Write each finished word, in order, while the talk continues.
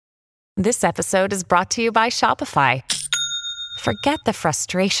This episode is brought to you by Shopify. Forget the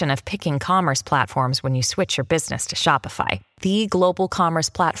frustration of picking commerce platforms when you switch your business to Shopify, the global commerce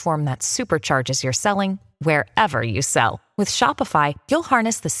platform that supercharges your selling wherever you sell. With Shopify, you'll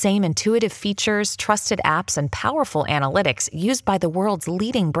harness the same intuitive features, trusted apps, and powerful analytics used by the world's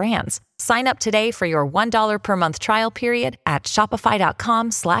leading brands. Sign up today for your $1 per month trial period at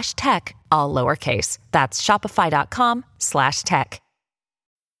shopify.com/tech, all lowercase. That's shopify.com/tech.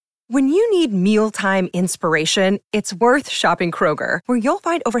 When you need mealtime inspiration, it's worth shopping Kroger, where you'll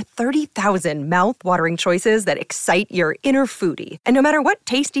find over 30,000 mouth-watering choices that excite your inner foodie. And no matter what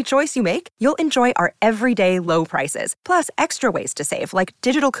tasty choice you make, you'll enjoy our everyday low prices, plus extra ways to save, like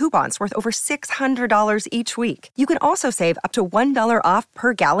digital coupons worth over $600 each week. You can also save up to $1 off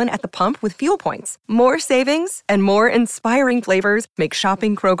per gallon at the pump with fuel points. More savings and more inspiring flavors make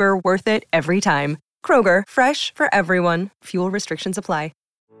shopping Kroger worth it every time. Kroger, fresh for everyone. Fuel restrictions apply.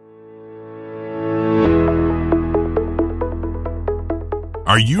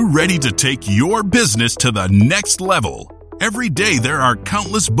 Are you ready to take your business to the next level? Every day there are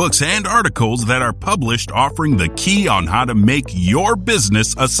countless books and articles that are published offering the key on how to make your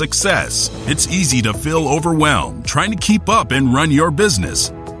business a success. It's easy to feel overwhelmed trying to keep up and run your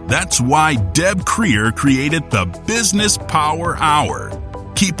business. That's why Deb Creer created the Business Power Hour.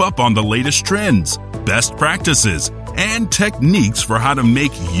 Keep up on the latest trends, best practices, and techniques for how to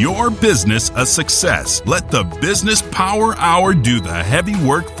make your business a success. Let the Business Power Hour do the heavy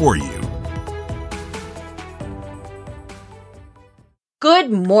work for you.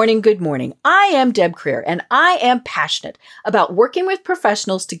 Good morning, good morning. I am Deb Creer, and I am passionate about working with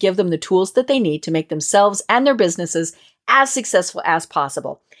professionals to give them the tools that they need to make themselves and their businesses as successful as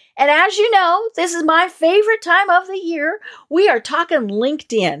possible. And as you know, this is my favorite time of the year. We are talking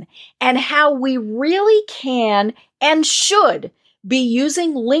LinkedIn and how we really can and should be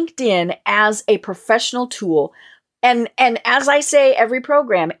using LinkedIn as a professional tool. And as I say, every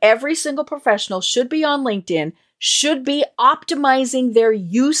program, every single professional should be on LinkedIn, should be optimizing their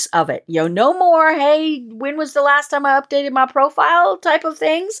use of it. No more, hey, when was the last time I updated my profile type of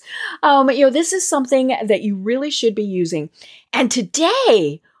things. This is something that you really should be using. And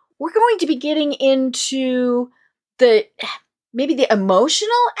today, we're going to be getting into maybe the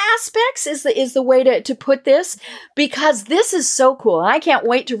emotional aspects is the way to put this, because this is so cool. And I can't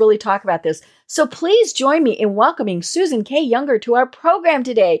wait to really talk about this. So please join me in welcoming Susan K. Younger to our program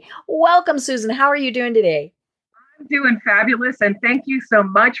today. Welcome, Susan. How are you doing today? I'm doing fabulous. And thank you so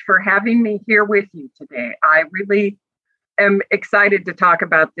much for having me here with you today. I really am excited to talk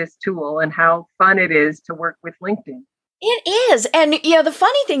about this tool and how fun it is to work with LinkedIn. It is. And, the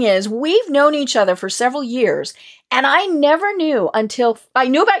funny thing is, we've known each other for several years, and I never knew until I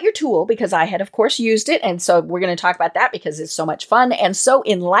knew about your tool because I had, of course, used it. And so we're going to talk about that because it's so much fun and so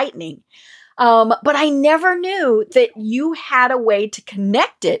enlightening. But I never knew that you had a way to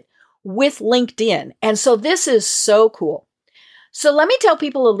connect it with LinkedIn. And so this is so cool. So let me tell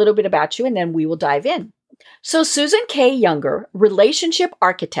people a little bit about you, and then we will dive in. So Susan K. Younger, relationship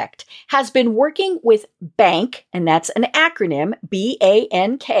architect, has been working with BANK, and that's an acronym,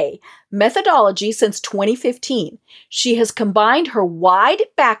 BANK, methodology since 2015. She has combined her wide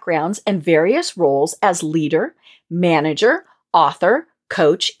backgrounds and various roles as leader, manager, author,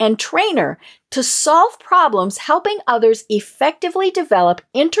 coach, and trainer to solve problems helping others effectively develop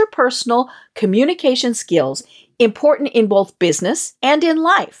interpersonal communication skills important in both business and in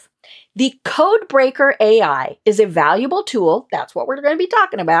life. The Codebreaker AI is a valuable tool, that's what we're going to be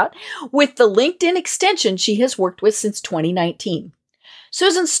talking about, with the LinkedIn extension she has worked with since 2019.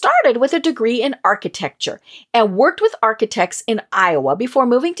 Susan started with a degree in architecture and worked with architects in Iowa before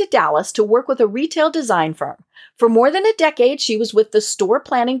moving to Dallas to work with a retail design firm. For more than a decade, she was the store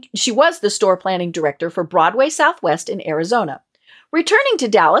planning director for Broadway Southwest in Arizona. Returning to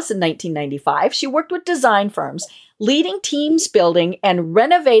Dallas in 1995, she worked with design firms, leading teams building and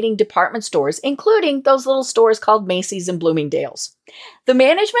renovating department stores, including those little stores called Macy's and Bloomingdale's. The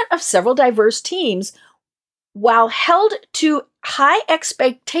management of several diverse teams, while held to high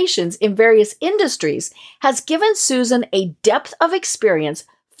expectations in various industries, has given Susan a depth of experience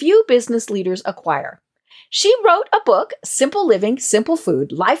few business leaders acquire. She wrote a book, Simple Living, Simple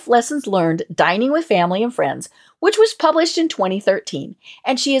Food, Life Lessons Learned Dining with Family and Friends, which was published in 2013,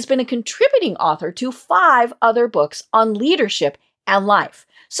 and she has been a contributing author to 5 other books on leadership and life.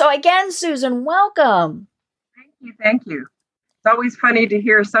 So again, Susan, welcome. Thank you. It's always funny to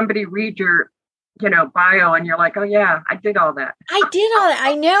hear somebody read your bio and you're like, oh yeah, I did all that. I did all that.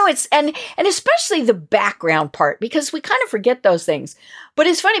 I know it's, and especially the background part, because we kind of forget those things. But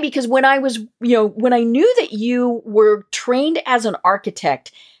it's funny because when I was, when I knew that you were trained as an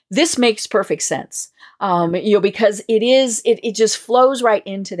architect, this makes perfect sense. Because it just flows right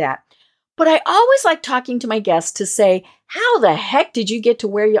into that. But I always like talking to my guests to say, how the heck did you get to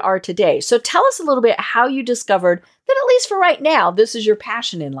where you are today? So tell us a little bit how you discovered that, at least for right now, this is your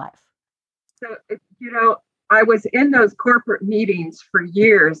passion in life. So, I was in those corporate meetings for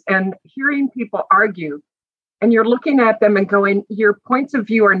years and hearing people argue, and you're looking at them and going, your points of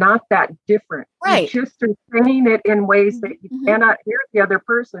view are not that different. Right. You just are saying it in ways that you cannot hear the other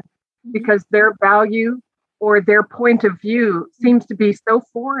person because their value or their point of view seems to be so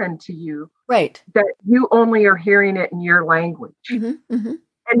foreign to you, right, that you only are hearing it in your language.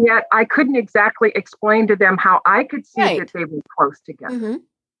 And yet I couldn't exactly explain to them how I could see that they were close together.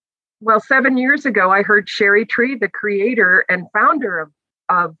 Well, 7 years ago, I heard Sherry Tree, the creator and founder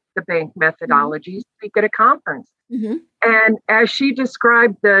of the bank methodology, speak at a conference. And as she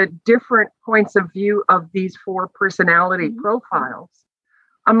described the different points of view of these 4 personality profiles,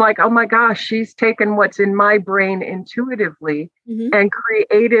 I'm like, oh my gosh, she's taken what's in my brain intuitively and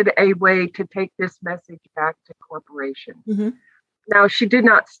created a way to take this message back to corporations. Now, she did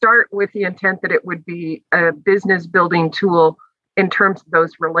not start with the intent that it would be a business building tool in terms of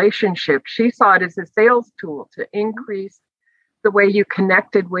those relationships. She saw it as a sales tool to increase the way you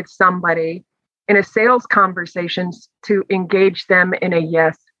connected with somebody in a sales conversations, to engage them in a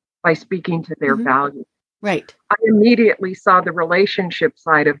yes by speaking to their value. Right. I immediately saw the relationship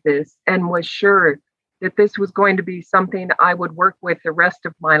side of this and was sure that this was going to be something I would work with the rest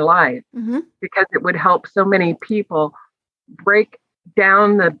of my life, because it would help so many people break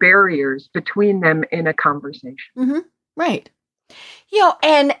down the barriers between them in a conversation. Right.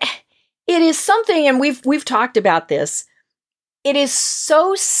 And it is something, and we've talked about this. It is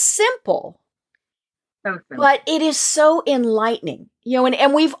so simple, but it is so enlightening.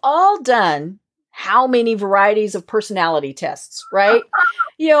 And we've all done how many varieties of personality tests, right?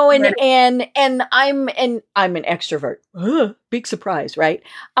 And I'm an extrovert. Big surprise, right?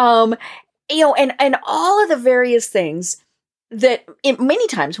 And all of the various things that many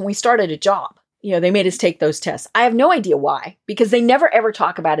times when we started a job, they made us take those tests. I have no idea why, because they never ever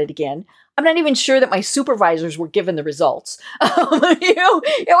talk about it again. I'm not even sure that my supervisors were given the results.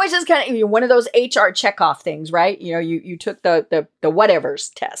 It was just kind of one of those HR checkoff things, right? You took the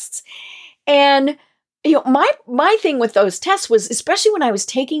whatevers tests. And, my thing with those tests was, especially when I was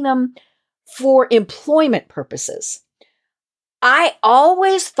taking them for employment purposes, I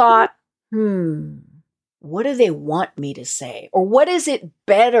always thought, what do they want me to say? Or what is it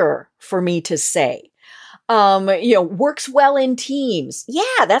better for me to say? Works well in teams.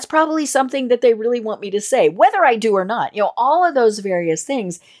 Yeah, that's probably something that they really want me to say, whether I do or not, all of those various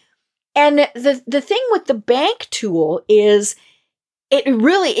things. And the thing with the bank tool is, it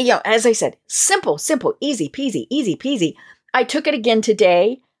really, as I said, simple, easy peasy. I took it again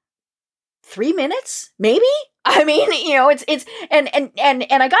today. 3 minutes, maybe? I mean, it's and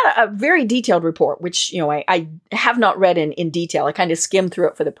I got a very detailed report, which, I have not read in detail. I kind of skimmed through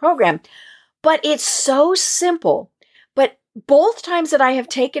it for the program, but it's so simple. But both times that I have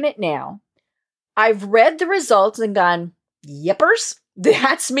taken it now, I've read the results and gone, yippers.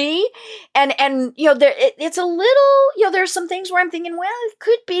 That's me. And it's a little, there's some things where I'm thinking, well, it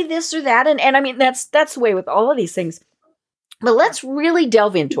could be this or that. And I mean, that's the way with all of these things. But let's really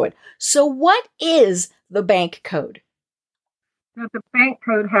delve into it. So what is the bank code? So the bank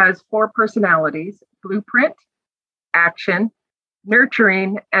code has 4 personalities: blueprint, action,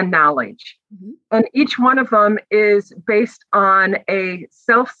 nurturing, and knowledge. And each one of them is based on a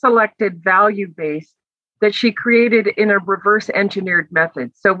self-selected value base that she created in a reverse engineered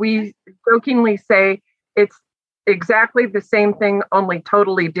method. So we jokingly say it's exactly the same thing, only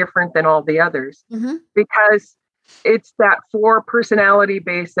totally different than all the others, because it's that 4 personality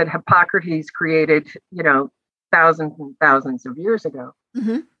base that Hippocrates created, thousands and thousands of years ago.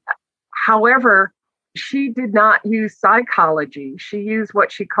 However, she did not use psychology. She used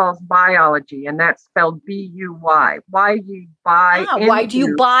what she calls biology, and that's spelled B-U-Y. Why do you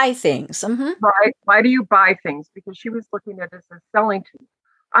buy things? Right. Why do you buy things? Because she was looking at it as a selling tool.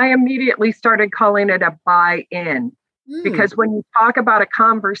 I immediately started calling it a buy-in, because when you talk about a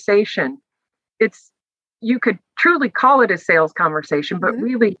conversation, you could truly call it a sales conversation, but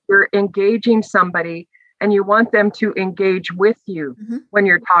really you're engaging somebody and you want them to engage with you when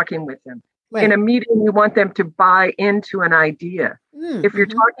you're talking with them. Right. In a meeting, you want them to buy into an idea. If you're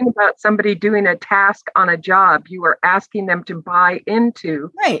talking about somebody doing a task on a job, you are asking them to buy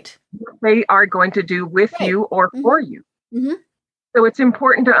into what they are going to do with you or for you. So it's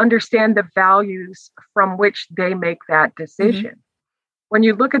important to understand the values from which they make that decision. when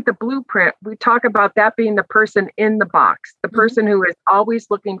you look at the blueprint, we talk about that being the person in the box, the person who is always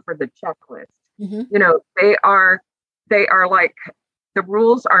looking for the checklist. You know, they are like, the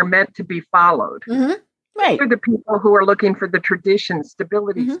rules are meant to be followed. Right. They're the people who are looking for the tradition,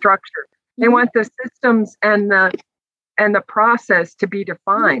 stability, structure. They want the systems and the process to be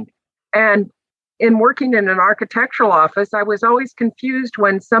defined. And in working in an architectural office, I was always confused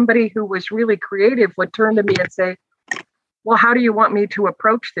when somebody who was really creative would turn to me and say, well, how do you want me to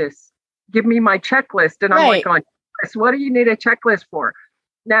approach this? Give me my checklist. And I'm like, going, what do you need a checklist for?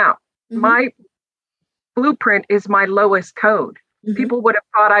 Now, my blueprint is my lowest code. People would have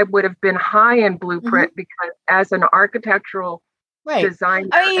thought I would have been high in blueprint because as an architectural designer.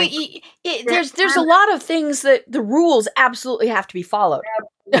 I mean, there's a lot of things that the rules absolutely have to be followed.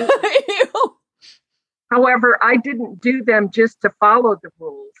 However, I didn't do them just to follow the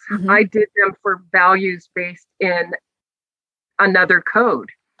rules. I did them for values based in another code.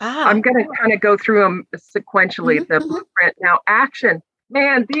 I'm going to kind of go through them sequentially. The blueprint. Now, action.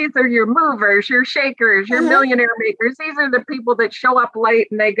 Man, these are your movers, your shakers, your millionaire makers. These are the people that show up late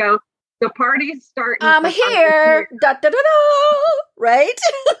and they go, the party's starting. I'm here. Da, da, da, da. Right?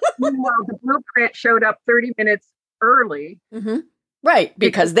 Well, the blueprint showed up 30 minutes early. Right,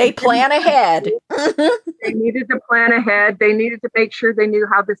 because they plan ahead. They needed to plan ahead. They needed to make sure they knew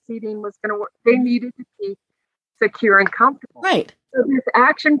how the seating was going to work. They needed to be secure and comfortable. Right. So this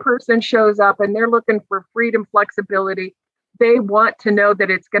action person shows up and they're looking for freedom, flexibility. They want to know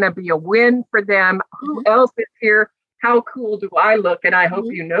that it's going to be a win for them. Who else is here? How cool do I look? And I hope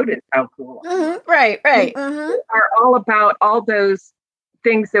you notice how cool. Right. Are all about all those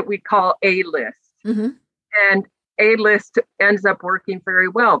things that we call A-list. And A-list ends up working very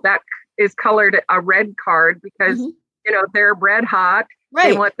well. That is colored a red card because, you know, they're red hot.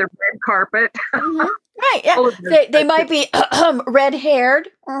 They want the red carpet. Right. Yeah. They might be red haired.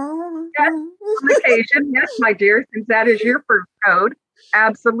 Yes, on occasion. Yes, my dear, since that is your first code.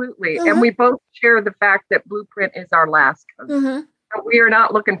 Absolutely. And we both share the fact that blueprint is our last code. But we are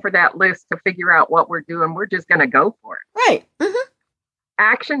not looking for that list to figure out what we're doing. We're just going to go for it. Right.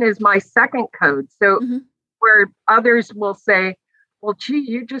 Action is my second code. So where others will say, well, gee,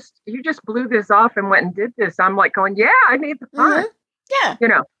 you just blew this off and went and did this. I'm like going, yeah, I need the fun. Yeah. You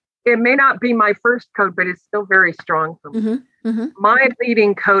know, it may not be my first code, but it's still very strong for me. My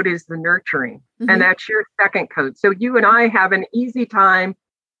leading code is the nurturing, and that's your second code. So you and I have an easy time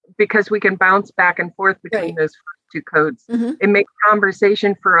because we can bounce back and forth between those first two codes. It makes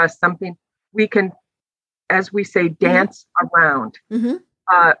conversation for us something we can, as we say, dance around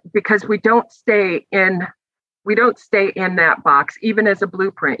because we don't stay in that box. Even as a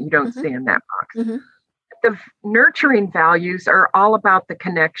blueprint, you don't stay in that box. The nurturing values are all about the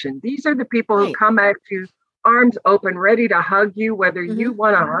connection. These are the people who come at you, arms open, ready to hug you, whether you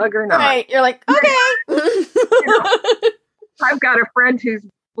want a hug or not. Right. You're like, okay. You know, I've got a friend whose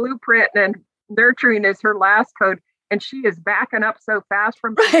blueprint and nurturing is her last code, and she is backing up so fast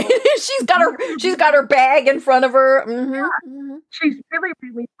from people. She's got her bag in front of her. She's really,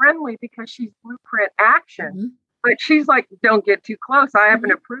 really friendly because she's blueprint action. But she's like, don't get too close. I haven't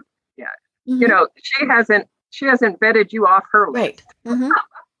approved it yet. You know, she hasn't vetted you off her list.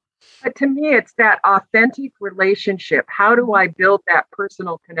 But to me, it's that authentic relationship. How do I build that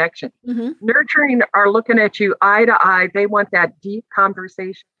personal connection? Nurturing are looking at you eye to eye. They want that deep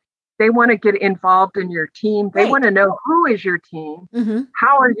conversation. They want to get involved in your team. They want to know who is your team.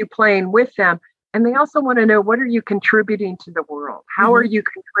 How are you playing with them? And they also want to know, what are you contributing to the world? How are you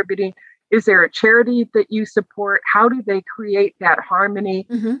contributing? Is there a charity that you support? How do they create that harmony?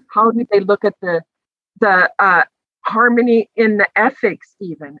 How do they look at the harmony in the ethics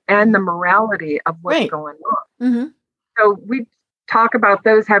even and the morality of what's going on? So we talk about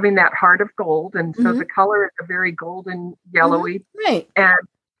those having that heart of gold. And so the color is a very golden, yellowy, and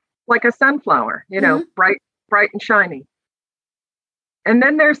like a sunflower, you know, bright and shiny. And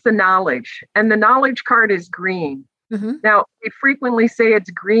then there's the knowledge, and the knowledge card is green. Now, we frequently say it's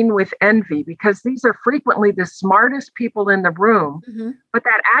green with envy because these are frequently the smartest people in the room. But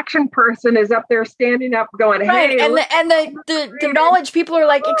that action person is up there standing up going, hey. And the knowledge people are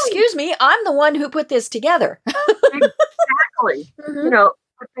like, excuse me, I'm the one who put this together. Exactly. You know,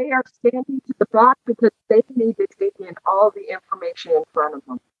 but they are standing to the back because they need to take in all the information in front of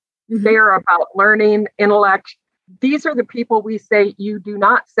them. They are about learning, intellect. These are the people we say you do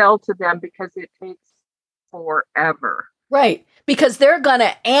not sell to them because it takes forever. Right. Because they're going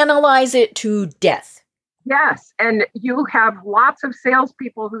to analyze it to death. Yes. And you have lots of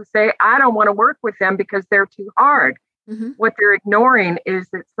salespeople who say, I don't want to work with them because they're too hard. What they're ignoring is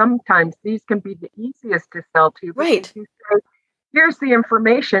that sometimes these can be the easiest to sell to. Right. You say, here's the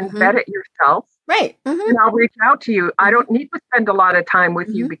information, vet it yourself. Right. And I'll reach out to you. I don't need to spend a lot of time with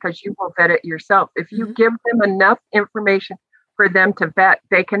you because you will vet it yourself. If you give them enough information for them to vet,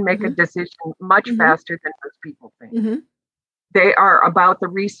 they can make a decision much faster than most people think. They are about the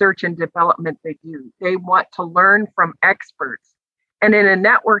research and development they do. They want to learn from experts. And in a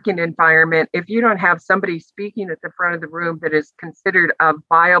networking environment, if you don't have somebody speaking at the front of the room that is considered a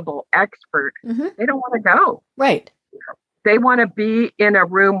viable expert, they don't want to go. Right. They want to be in a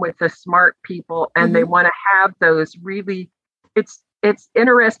room with the smart people, and they want to have those really, it's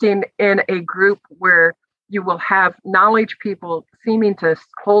interesting in a group where you will have knowledge people seeming to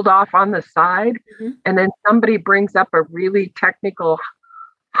hold off on the side. And then somebody brings up a really technical,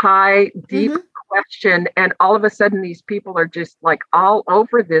 high, deep question. And all of a sudden these people are just like all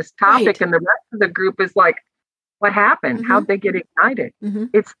over this topic. Right. And the rest of the group is like, what happened? How'd they get ignited?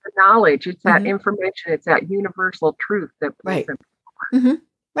 It's the knowledge. It's that information. It's that universal truth that Right.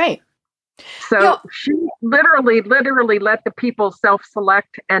 Right. So she literally let the people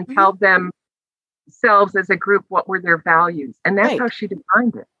self-select and tell themselves as a group what were their values. And that's how she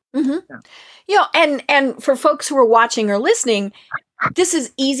defined it. And for folks who are watching or listening, this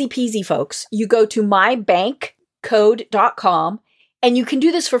is easy peasy, folks. You go to mybankcode.com and you can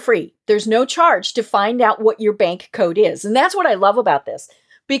do this for free. There's no charge to find out what your bank code is. And that's what I love about this,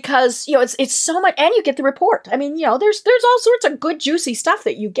 because, it's so much, and you get the report. I mean, there's all sorts of good, juicy stuff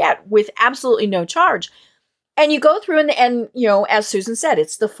that you get with absolutely no charge. And you go through and as Susan said,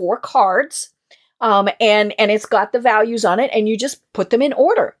 it's the 4 cards. And it's got the values on it, and you just put them in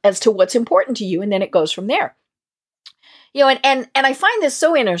order as to what's important to you. And then it goes from there. And I find this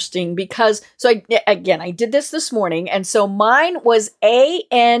so interesting because, I did this morning. And so mine was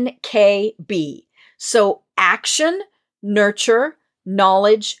ANKB. So action, nurture,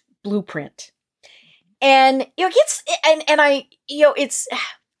 knowledge, blueprint. And,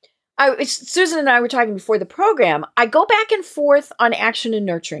 Susan and I were talking before the program. I go back and forth on action and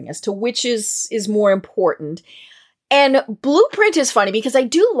nurturing as to which is more important. And blueprint is funny because I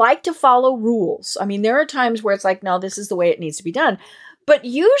do like to follow rules. I mean, there are times where it's like, no, this is the way it needs to be done. But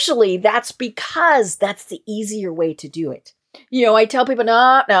usually that's because that's the easier way to do it. I tell people,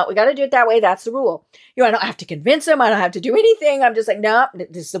 no, we got to do it that way. That's the rule. I don't have to convince them. I don't have to do anything. I'm just like, no,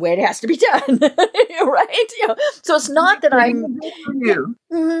 this is the way it has to be done. Right? So it's not that I'm.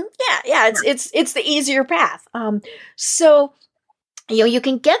 It's the easier path. So you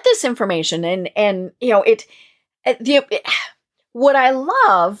can get this information, and what I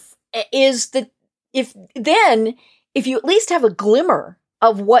love is that if you at least have a glimmer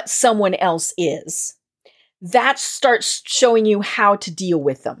of what someone else is, that starts showing you how to deal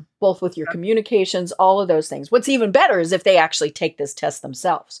with them, both with your communications, all of those things. What's even better is if they actually take this test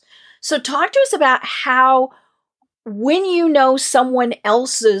themselves. So talk to us about how, when you know someone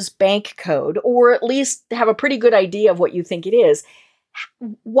else's bank code, or at least have a pretty good idea of what you think it is,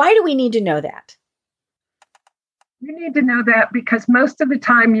 why do we need to know that? You need to know that because most of the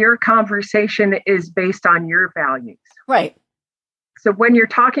time your conversation is based on your values. Right. So when you're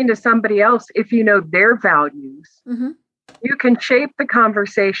talking to somebody else, if you know their values, you can shape the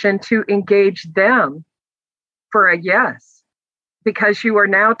conversation to engage them for a yes, because you are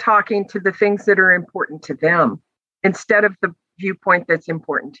now talking to the things that are important to them instead of the viewpoint that's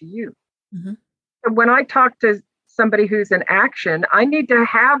important to you. So when I talk to somebody who's in action, I need to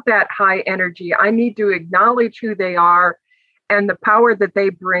have that high energy. I need to acknowledge who they are and the power that they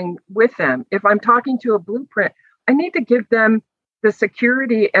bring with them. If I'm talking to a blueprint, I need to give them the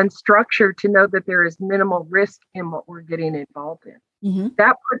security and structure to know that there is minimal risk in what we're getting involved in.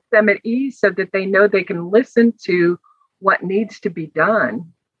 That puts them at ease so that they know they can listen to what needs to be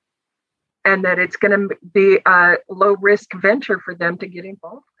done, and that it's going to be a low risk venture for them to get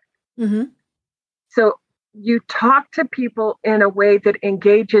involved with. So you talk to people in a way that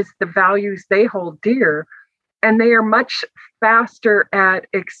engages the values they hold dear, and they are much faster at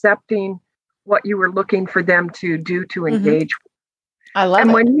accepting what you were looking for them to do to engage with. I love it.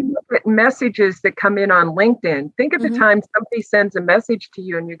 And when you look at messages that come in on LinkedIn, think of the time somebody sends a message to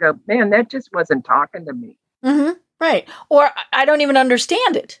you and you go, man, that just wasn't talking to me. Right. Or I don't even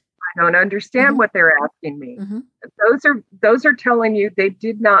understand it. I don't understand what they're asking me. Those are telling you they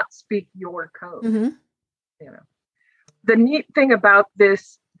did not speak your code. The neat thing about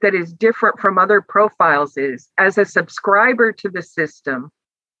this that is different from other profiles is, as a subscriber to the system,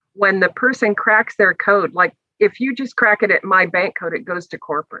 when the person cracks their code, like if you just crack it at my bank code, it goes to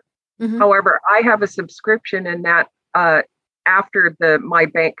corporate. However, I have a subscription in that after the my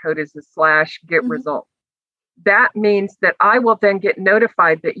bank code is /get result. that means that I will then get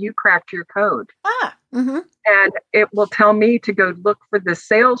notified that you cracked your code. And it will tell me to go look for the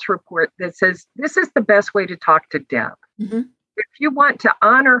sales report that says, this is the best way to talk to Deb. If you want to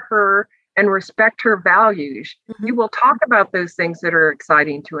honor her and respect her values, you will talk about those things that are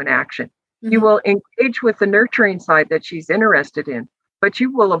exciting to an action. You will engage with the nurturing side that she's interested in, but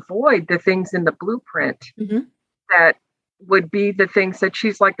you will avoid the things in the blueprint that would be the things that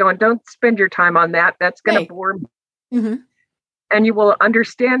she's like going, don't spend your time on that. That's going to bore me. And you will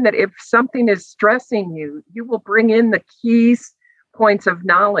understand that if something is stressing you, you will bring in the keys points of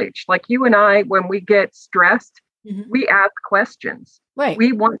knowledge. Like you and I, when we get stressed, we ask questions.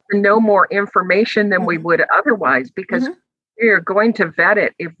 We want to know more information than we would otherwise, because we are going to vet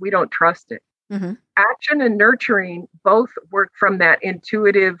it if we don't trust it. Action and nurturing both work from that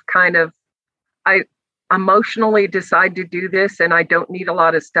intuitive kind of, I emotionally decide to do this and I don't need a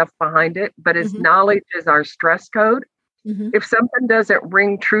lot of stuff behind it, but as knowledge is our stress code. If something doesn't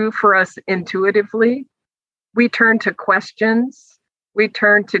ring true for us intuitively, we turn to questions. We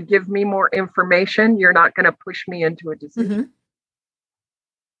turn to give me more information. You're not going to push me into a decision.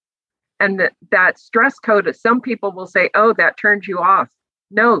 And that stress code, some people will say, oh, that turns you off.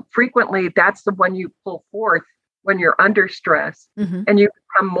 No, frequently that's the one you pull forth when you're under stress and you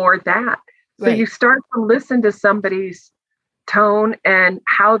become more that. So you start to listen to somebody's tone and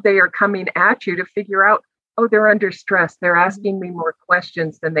how they are coming at you to figure out, oh, they're under stress. They're asking me more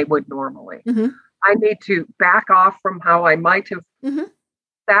questions than they would normally. I need to back off from how I might have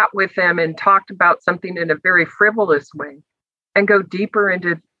sat with them and talked about something in a very frivolous way and go deeper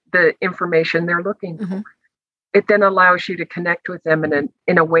into the information they're looking for. It then allows you to connect with them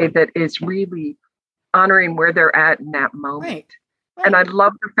in a way that is really honoring where they're at in that moment. And I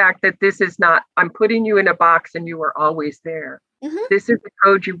love the fact that this is not, I'm putting you in a box and you are always there. This is the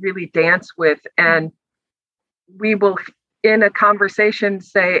code you really dance with. And we will, in a conversation,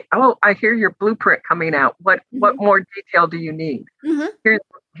 say, oh, I hear your blueprint coming out. What more detail do you need?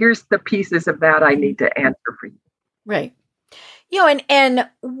 Here's the pieces of that I need to answer for you. And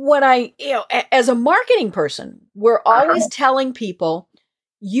what as a marketing person, we're always telling people,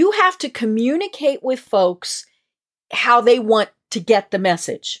 you have to communicate with folks how they want to get the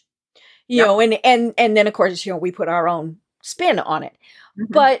message, you know, and then of course, we put our own spin on it.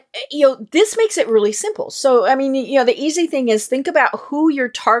 But, this makes it really simple. So, I mean, the easy thing is think about who your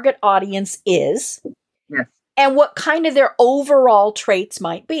target audience is and what kind of their overall traits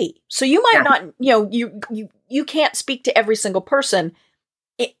might be. So you might not, you can't speak to every single person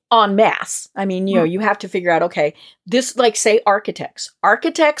en masse. I mean, you have to figure out, okay, this, like say architects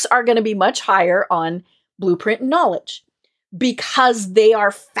are going to be much higher on blueprint knowledge because they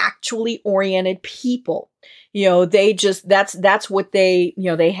are factually oriented people. They just, that's what they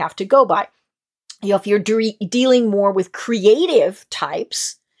have to go by. If you're dealing more with creative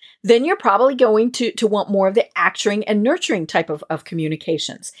types, then you're probably going to want more of the acting and nurturing type of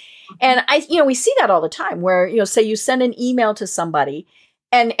communications. And we see that all the time where, say you send an email to somebody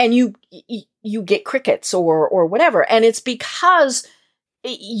and you get crickets or whatever. And it's because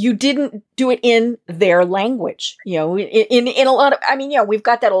you didn't do it in their language, in a lot of, we've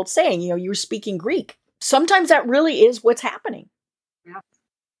got that old saying, you're speaking Greek. Sometimes that really is what's happening.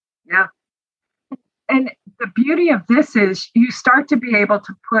 Yeah. And the beauty of this is you start to be able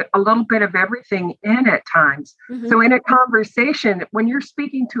to put a little bit of everything in at times. So in a conversation, when you're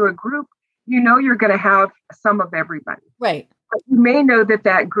speaking to a group, you're going to have some of everybody. Right. But you may know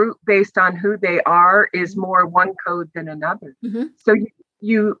that group, based on who they are, is more one code than another. So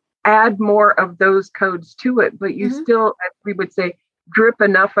you add more of those codes to it, but you still, as we would say, drip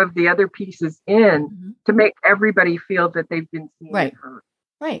enough of the other pieces in to make everybody feel that they've been seen and heard.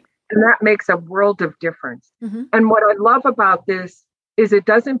 And that makes a world of difference. And what I love about this is it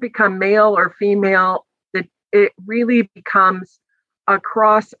doesn't become male or female. That it really becomes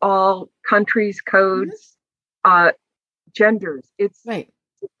across all countries, codes, genders. It's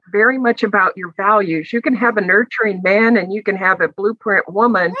very much about your values. You can have a nurturing man and you can have a blueprint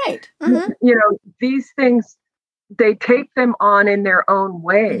woman. These things, they take them on in their own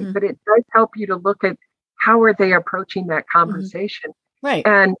way, but it does help you to look at how are they approaching that conversation.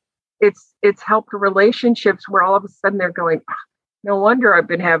 And it's helped relationships where all of a sudden they're going, oh, no wonder I've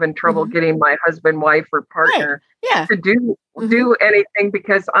been having trouble getting my husband, wife, or partner to do anything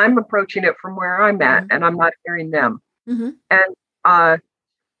because I'm approaching it from where I'm at and I'm not hearing them. And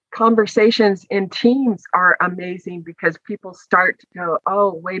conversations in teams are amazing because people start to go,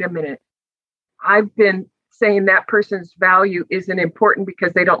 oh, wait a minute. I've been saying that person's value isn't important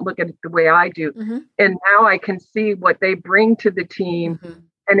because they don't look at it the way I do. And now I can see what they bring to the team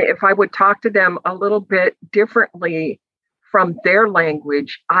And if I would talk to them a little bit differently from their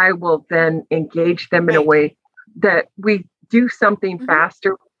language, I will then engage them in a way that we do something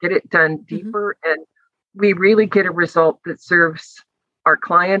faster, get it done deeper, and we really get a result that serves our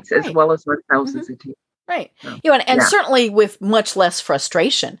clients as well as ourselves as a team. Right. So, and certainly with much less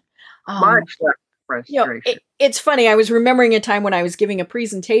frustration. Much less frustration. It's funny. I was remembering a time when I was giving a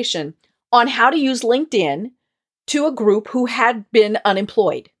presentation on how to use LinkedIn to a group who had been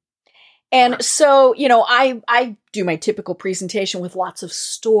unemployed. And so, I do my typical presentation with lots of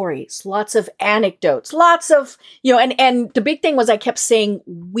stories, lots of anecdotes, lots of, and the big thing was I kept saying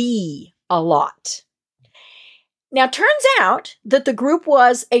we a lot. Now, turns out that the group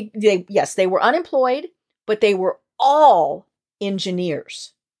was, they were unemployed, but they were all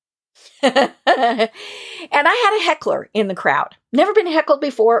engineers. And I had a heckler in the crowd. Never been heckled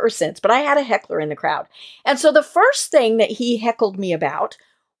before or since, but I had a heckler in the crowd. And so the first thing that he heckled me about,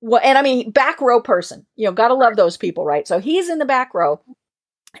 back row person, gotta love those people, right? So he's in the back row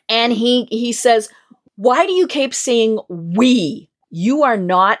and he says, "Why do you keep saying we? You are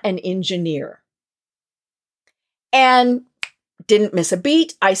not an engineer." And didn't miss a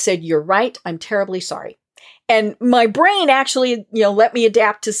beat. I said, "You're right. I'm terribly sorry." And my brain actually, let me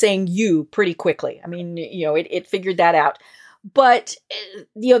adapt to saying you pretty quickly. I mean, it figured that out. But,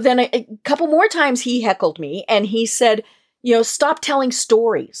 then a couple more times he heckled me and he said, "Stop telling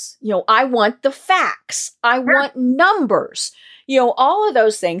stories. I want the facts. I want numbers, all of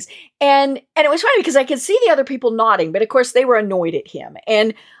those things." And it was funny because I could see the other people nodding, but of course they were annoyed at him.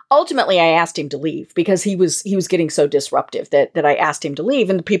 And ultimately I asked him to leave because he was getting so disruptive that I asked him to leave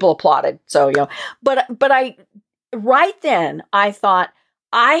and the people applauded. So, but right then I thought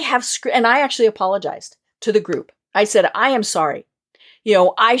and I actually apologized to the group. I said, "I am sorry.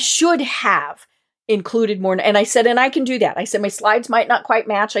 I should have included more." And I said, and I can do that. I said, my slides might not quite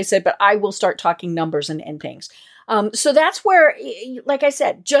match. I said, but I will start talking numbers and things. So that's where, like I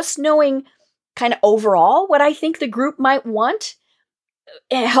said, just knowing kind of overall what I think the group might want,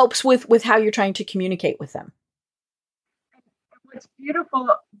 it helps with how you're trying to communicate with them. What's beautiful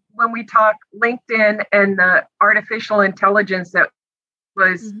when we talk LinkedIn and the artificial intelligence that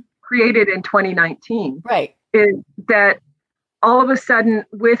was created in 2019, right, is that all of a sudden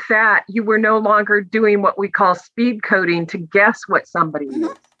with that, you were no longer doing what we call speed coding to guess what somebody is.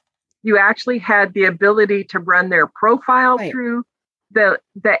 You actually had the ability to run their profile through the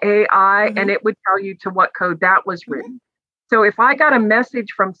AI and it would tell you to what code that was written. So if I got a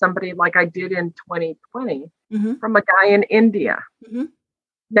message from somebody like I did in 2020 from a guy in India,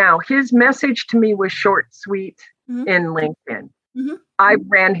 now his message to me was short, sweet in LinkedIn. I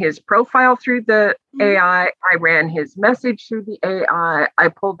ran his profile through the AI. I ran his message through the AI. I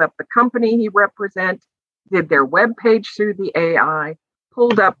pulled up the company he represents, did their webpage through the AI,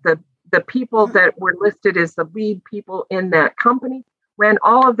 pulled up the people that were listed as the lead people in that company, ran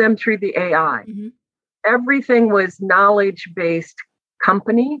all of them through the AI. Everything was knowledge-based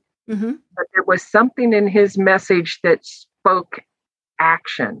company, but there was something in his message that spoke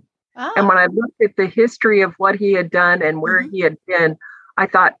action. And when I looked at the history of what he had done and where he had been, I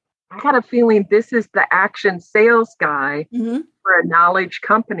thought, I had a feeling this is the action sales guy for a knowledge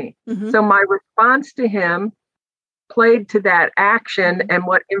company. So my response to him played to that action and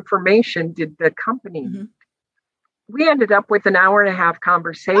what information did the company need. We ended up with an hour-and-a-half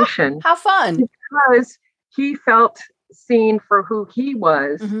conversation. How fun. Because he felt seen for who he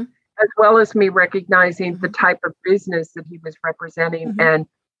was, as well as me recognizing the type of business that he was representing and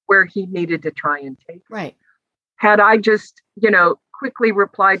where he needed to try and take. Right. Had I just, quickly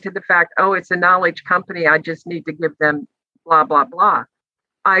replied to the fact, oh, it's a knowledge company, I just need to give them blah, blah, blah.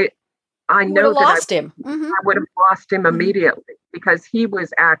 I know that I would have lost him immediately because he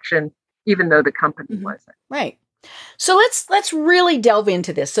was action, even though the company wasn't. Right. So let's really delve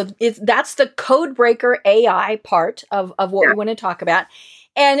into this. So that's the Codebreaker AI part of what we want to talk about.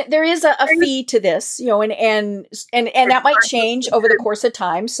 And there is a fee to this, and that might change over the course of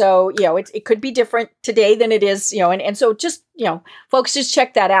time. So, it could be different today than it is, and so just, folks, just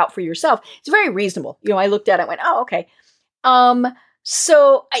check that out for yourself. It's very reasonable. I looked at it and went, oh, okay.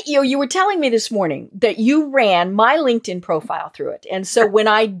 So, you were telling me this morning that you ran my LinkedIn profile through it. And so when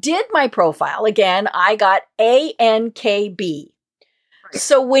I did my profile, again, I got ANKB. Right.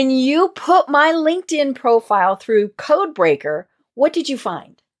 So when you put my LinkedIn profile through Codebreaker, what did you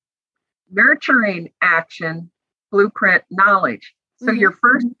find? Nurturing, action, blueprint, knowledge. So your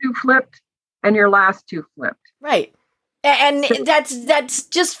first two flipped and your last two flipped. Right. And so, that's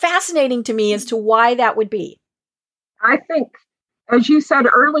just fascinating to me as to why that would be. I think, as you said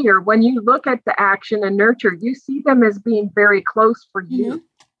earlier, when you look at the action and nurture, you see them as being very close for you.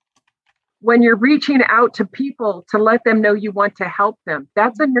 When you're reaching out to people to let them know you want to help them,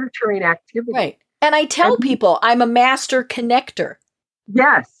 that's a nurturing activity. Right. And I tell people I'm a master connector.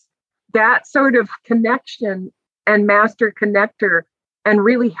 Yes. That sort of connection and master connector and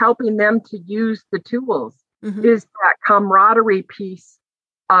really helping them to use the tools is that camaraderie piece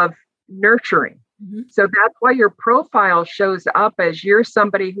of nurturing. So that's why your profile shows up as you're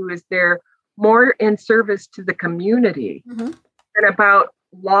somebody who is there more in service to the community than about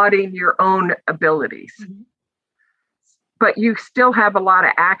lauding your own abilities. But you still have a lot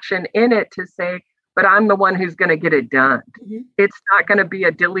of action in it to say, but I'm the one who's going to get it done. It's not going to be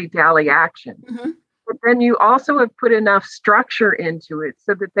a dilly-dally action. But then you also have put enough structure into it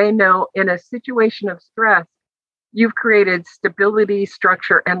so that they know in a situation of stress, you've created stability,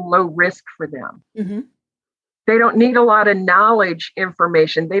 structure, and low risk for them. They don't need a lot of knowledge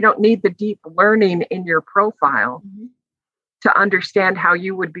information. They don't need the deep learning in your profile to understand how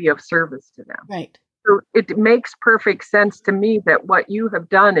you would be of service to them. Right. So it makes perfect sense to me that what you have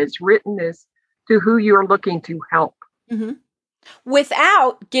done is written this to who you're looking to help.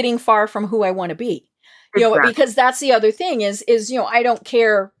 Without getting far from who I want to be. You know, because that's the other thing is, you know, I don't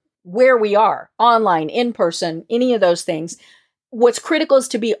care where we are, online, in person, any of those things. What's critical is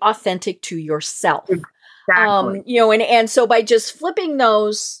to be authentic to yourself. Exactly. You know, and so by just flipping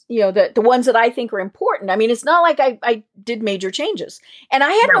those, you know, the ones that I think are important, I mean, it's not like I did major changes and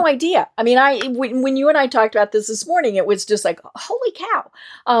I had no idea. I mean, when you and I talked about this morning, it was just like, holy cow.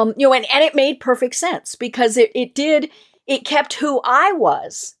 You know, and it made perfect sense because it kept who I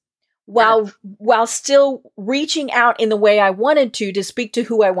was while still reaching out in the way I wanted to speak to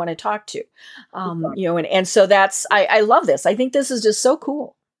who I want to talk to. You know, and so that's, I love this. I think this is just so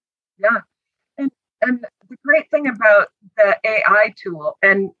cool. Yeah. And the great thing about the AI tool,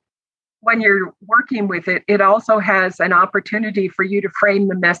 and when you're working with it, it also has an opportunity for you to frame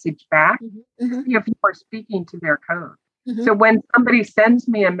the message back if you are speaking to their code. So when somebody sends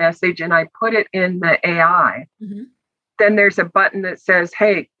me a message and I put it in the AI, then there's a button that says,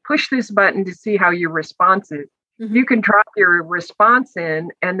 hey, push this button to see how your response is. You can drop your response in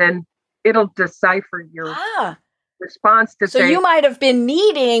and then it'll decipher your response to say. So you might have been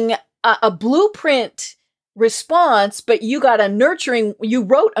needing a blueprint response, but you wrote a nurturing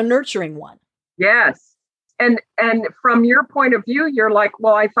one. Yes. And from your point of view, you're like,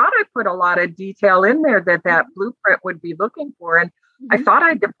 well, I thought I put a lot of detail in there that blueprint would be looking for. And I thought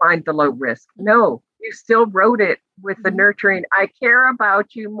I defined the low risk. No, you still wrote it with the nurturing. I care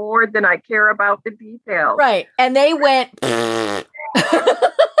about you more than I care about the details. Right. And they went,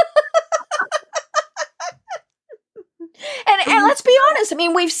 And let's be honest. I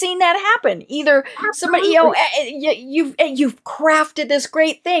mean, we've seen that happen. Either somebody, you know, you've crafted this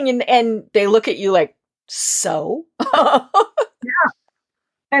great thing, and they look at you like, so.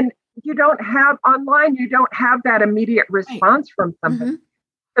 And you don't have online. You don't have that immediate response from somebody.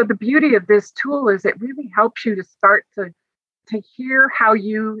 So the beauty of this tool is it really helps you to start to hear how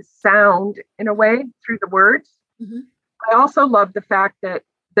you sound in a way through the words. I also love the fact that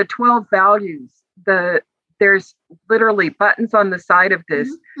the 12 values, there's literally buttons on the side of this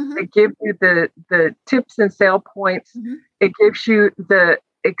that give you the tips and sale points. It gives you the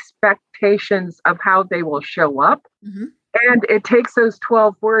expectations of how they will show up. And it takes those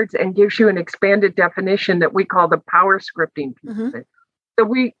 12 words and gives you an expanded definition that we call the power scripting piece of it.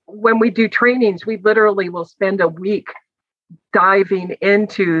 So when we do trainings, we literally will spend a week diving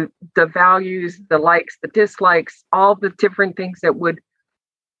into the values, the likes, the dislikes, all the different things that would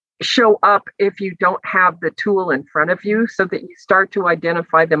show up if you don't have the tool in front of you, so that you start to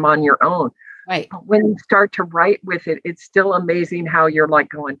identify them on your own. Right. But when you start to write with it, it's still amazing how you're like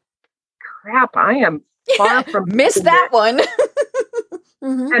going, crap, I am far from missed that one.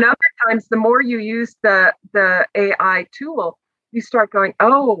 And other times, the more you use the AI tool, you start going,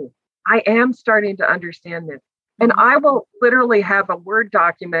 oh, I am starting to understand this. And I will literally have a Word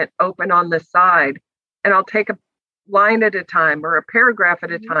document open on the side, and I'll take a line at a time or a paragraph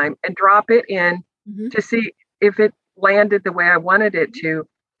at a time and drop it in to see if it landed the way I wanted it to.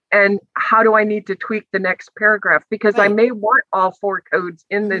 And how do I need to tweak the next paragraph? Because I may want all 4 codes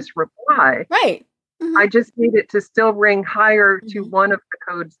in this reply. Right. I just need it to still ring higher to one of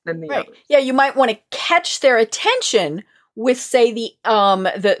the codes than the others. Yeah, you might want to catch their attention with, say,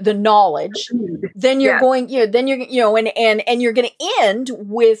 the knowledge. Then you're going, then you're, and you're going to end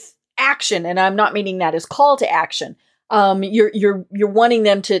with action. And I'm not meaning that as call to action. You're wanting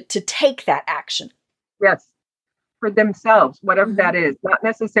them to take that action. Yes, for themselves, whatever that is, not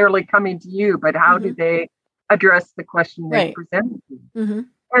necessarily coming to you, but how do they address the question they Right. presented to you.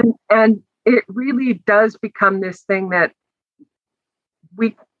 Mm-hmm. And it really does become this thing that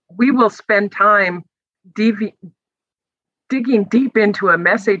we will spend time digging deep into a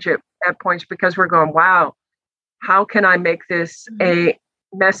message at points because we're going, wow, how can I make this a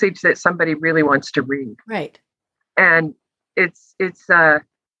message that somebody really wants to read? Right. And it's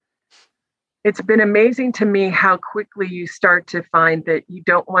been amazing to me how quickly you start to find that you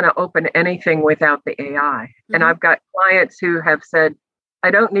don't want to open anything without the AI. And I've got clients who have said, I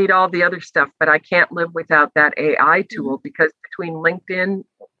don't need all the other stuff, but I can't live without that AI tool because between LinkedIn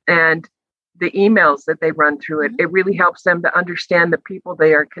and the emails that they run through it, it really helps them to understand the people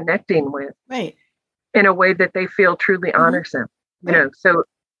they are connecting with Right. in a way that they feel truly honors them. You know, so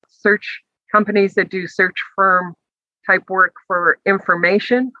search companies that do search firm type work for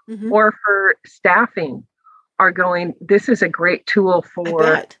information or for staffing are going, this is a great tool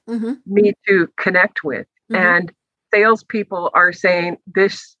for me to connect with. And salespeople are saying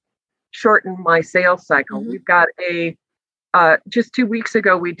this shortened my sales cycle. We've got just 2 weeks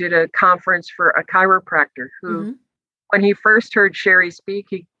ago, we did a conference for a chiropractor who, when he first heard Sherry speak,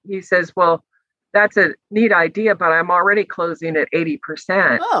 he says, well, that's a neat idea, but I'm already closing at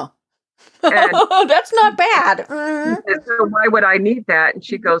 80%. Oh, and that's not bad. He says, so why would I need that? And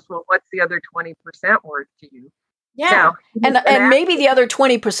she goes, well, what's the other 20% worth to you? Yeah. Now, and maybe the other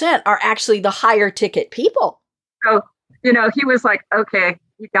 20% are actually the higher ticket people. So, you know, he was like, okay,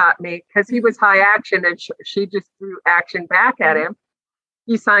 you got me, because he was high action and she just threw action back at him.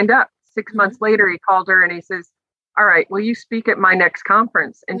 He signed up. 6 months later, he called her and he says, all right, will you speak at my next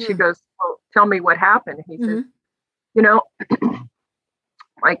conference? And she goes, well, tell me what happened. He says, you know,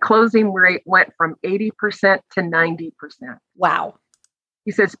 my closing rate went from 80% to 90%. Wow.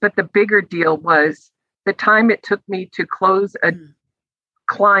 He says, but the bigger deal was the time it took me to close a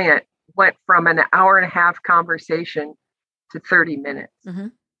client went from an hour and a half conversation to 30 minutes.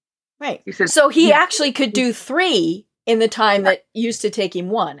 Right. He says, so he actually could do 3 in the time that used to take him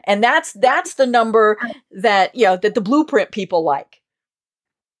 1. And that's the number that, you know, that the blueprint people like.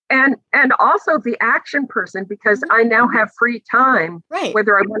 And also the action person, because I now have free time,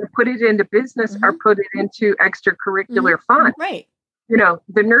 whether I want to put it into business or put it into extracurricular fun. Right. You know,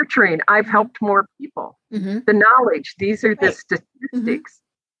 the nurturing, I've helped more people. The knowledge, these are the statistics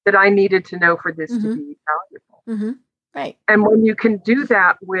that I needed to know for this to be valuable. Right. And when you can do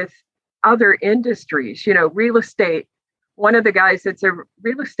that with other industries, you know, real estate, one of the guys that's a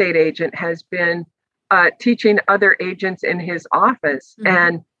real estate agent has been teaching other agents in his office,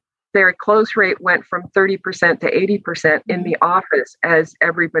 and their close rate went from 30% to 80% in the office as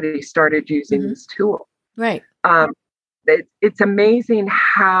everybody started using this tool. Right. It's amazing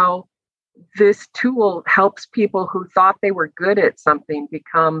how this tool helps people who thought they were good at something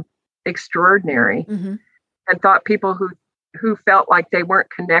become extraordinary, and thought people who felt like they weren't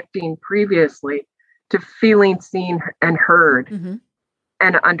connecting previously to feeling seen and heard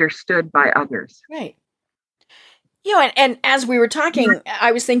and understood by others. Right. You know, and as we were talking,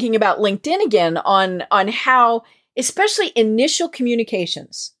 I was thinking about LinkedIn again on how, especially initial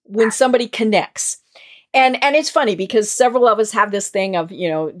communications, when somebody connects. And it's funny because several of us have this thing of, you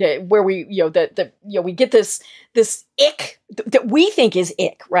know, where we, you know, we get this ick that we think is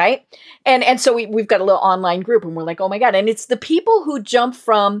ick, right? And so we've got a little online group and we're like, oh my God. And it's the people who jump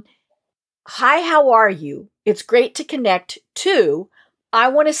from, hi, how are you? It's great to connect, to, I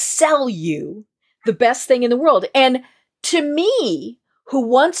want to sell you the best thing in the world. And to me, who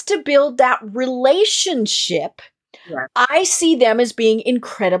wants to build that relationship, I see them as being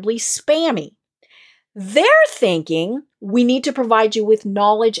incredibly spammy. They're thinking we need to provide you with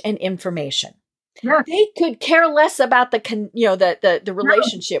knowledge and information. Yeah. They could care less about the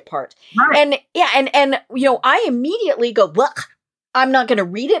relationship part. Right. And you know, I immediately go, look, I'm not going to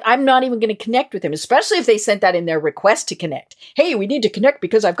read it. I'm not even going to connect with him, especially if they sent that in their request to connect. Hey, we need to connect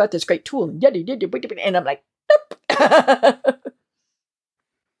because I've got this great tool. And I'm like, nope.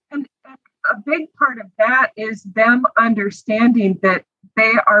 And a big part of that is them understanding that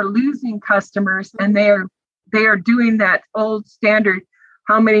they are losing customers, and they are doing that old standard.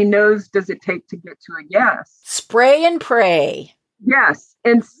 How many no's does it take to get to a yes? Spray and pray. Yes.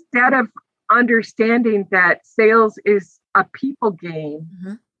 Instead of understanding that sales is a people game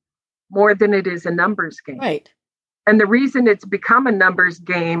more than it is a numbers game. Right. And the reason it's become a numbers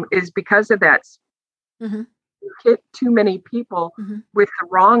game is because of that. You hit too many people with the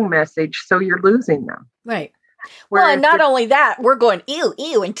wrong message, so you're losing them. Right. Well, and not only that, we're going, ew,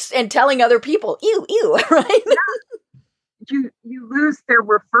 ew, and telling other people, ew, ew, right? You lose their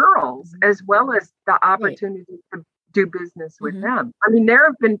referrals as well as the opportunity to do business with them. I mean, there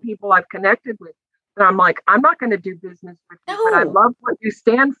have been people I've connected with And I'm like, I'm not going to do business with you, but I love what you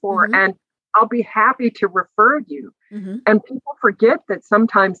stand for. And I'll be happy to refer you. And people forget that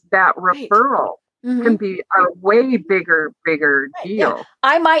sometimes that referral can be a way bigger deal. Yeah.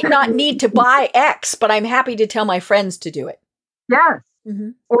 I might not need to buy X, but I'm happy to tell my friends to do it. Yes.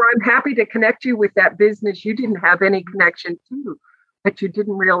 Or I'm happy to connect you with that business you didn't have any connection to, but you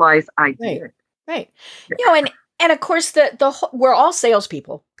didn't realize I did. Right. You know, and of course we're all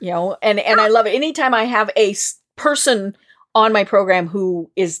salespeople, you know, and I love it. Anytime I have a person on my program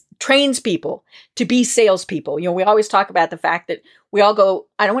who trains people to be salespeople, you know, we always talk about the fact that we all go,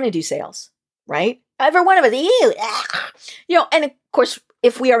 I don't want to do sales, right? Every one of us, you know, and of course,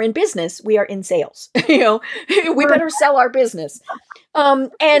 if we are in business, we are in sales, you know, we better sell our business.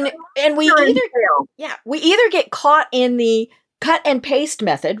 And we either get caught in the cut and paste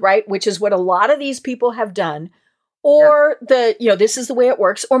method, right? Which is what a lot of these people have done, or this is the way it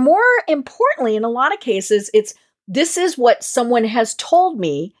works. Or more importantly, in a lot of cases, this is what someone has told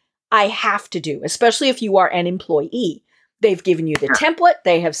me I have to do, especially if you are an employee. They've given you the template.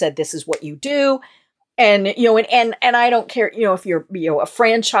 They have said, this is what you do. And, you know, and I don't care, you know, if you're, you know, a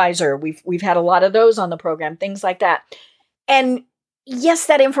franchisor, we've had a lot of those on the program, things like that. And yes,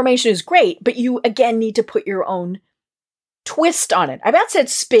 that information is great, but you again need to put your own twist on it. I about said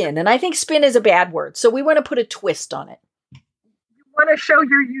spin, and I think spin is a bad word. So we want to put a twist on it. You want to show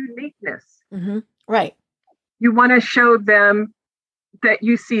your uniqueness. Right. You want to show them that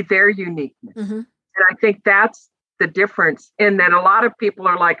you see their uniqueness. And I think that's the difference, in that a lot of people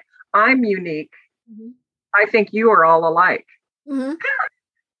are like, I'm unique. I think you are all alike.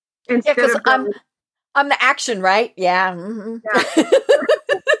 Instead of I'm the action, right? Yeah.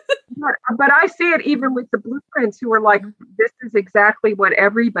 But I see it even with the blueprints who are like, this is exactly what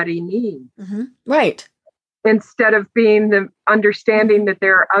everybody needs. Right. Instead of being the understanding that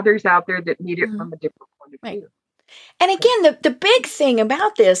there are others out there that need it from a different point of view. And again, the big thing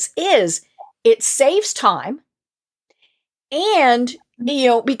about this is it saves time. And, you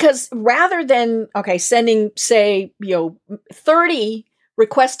know, because rather than, sending, say, you know, 30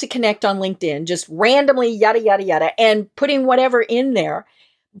 requests to connect on LinkedIn, just randomly, yada, yada, yada, and putting whatever in there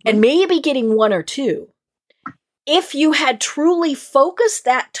and maybe getting one or two, if you had truly focused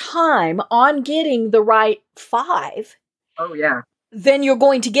that time on getting the right 5, then you're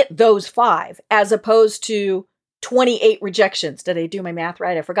going to get those 5 as opposed to 28 rejections. Did I do my math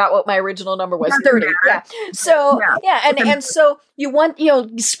right? I forgot what my original number was. 30. Yeah. So, and so you want, you know,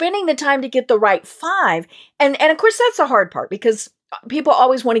 spending the time to get the right 5. And of course, that's the hard part, because people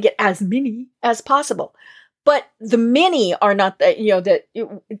always want to get as many as possible. But the many are not that, you know,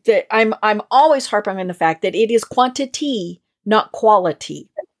 that I'm always harping on the fact that it is quantity, not quality.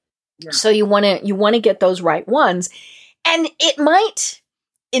 So you want to get those right ones. And it might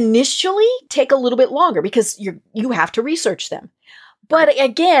initially take a little bit longer because you have to research them. But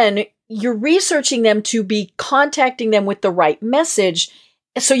again, you're researching them to be contacting them with the right message.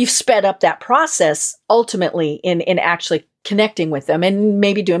 So you've sped up that process ultimately in actually connecting with them and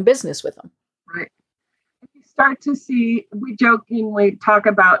maybe doing business with them. Right. You start to see, we jokingly talk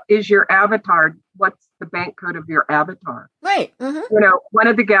about, is your avatar, what's the bank code of your avatar? Right. You know, one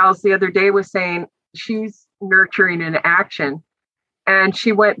of the gals the other day was saying she's nurturing an action. And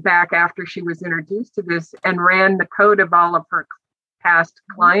she went back after she was introduced to this and ran the code of all of her past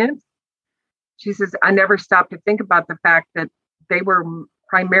clients. She says, I never stopped to think about the fact that they were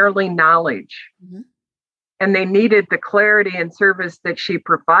primarily knowledge and they needed the clarity and service that she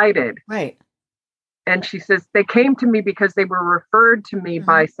provided. Right. And she says, they came to me because they were referred to me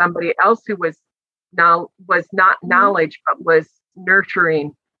by somebody else who was not knowledge, but was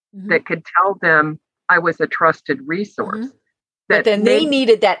nurturing, that could tell them I was a trusted resource. But then they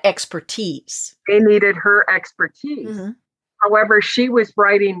needed that expertise. They needed her expertise. However, she was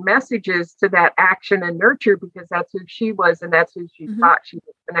writing messages to that action and nurture because that's who she was and that's who she thought she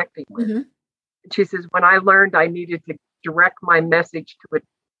was connecting with. And she says, when I learned I needed to direct my message to a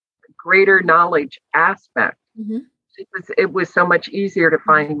greater knowledge aspect, it was so much easier to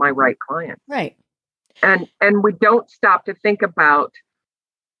find my right client. Right. And we don't stop to think about,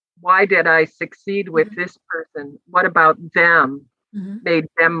 why did I succeed with this person? What about them made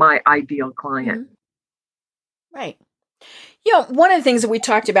them my ideal client? Right. You know, one of the things that we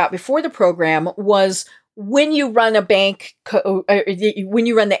talked about before the program was when you run a bank, when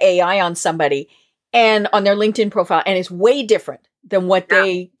you run the AI on somebody and on their LinkedIn profile, and it's way different than what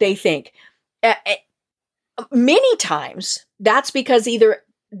they think. Many times that's because either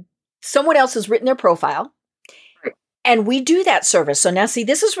someone else has written their profile, and we do that service. So now, see,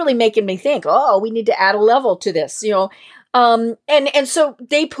 this is really making me think, oh, we need to add a level to this, you know. And so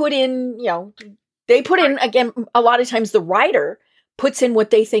they put in, you know, They put in, again, a lot of times the writer puts in what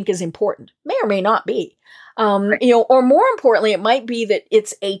they think is important. May or may not be. Or more importantly, it might be that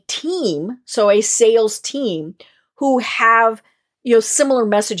it's a team, so a sales team who have, similar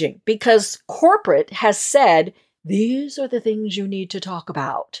messaging, because corporate has said, these are the things you need to talk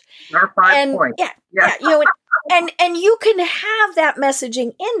about. Our 5 points. And you can have that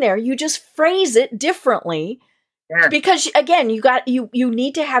messaging in there. You just phrase it differently. Yes. Because again, you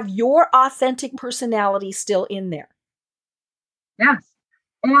need to have your authentic personality still in there. Yes.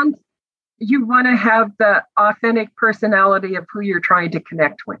 And you want to have the authentic personality of who you're trying to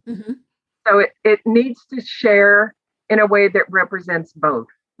connect with. Mm-hmm. So it needs to share in a way that represents both.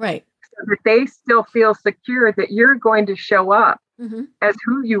 Right. So that they still feel secure that you're going to show up mm-hmm. as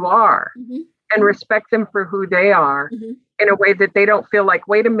who you are mm-hmm. and respect them for who they are mm-hmm. in a way that they don't feel like,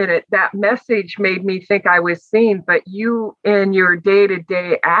 wait a minute, that message made me think I was seen, but you in your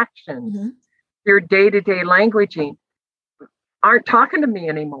day-to-day actions, mm-hmm. your day-to-day languaging aren't talking to me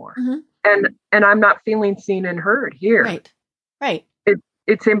anymore. Mm-hmm. And I'm not feeling seen and heard here. Right.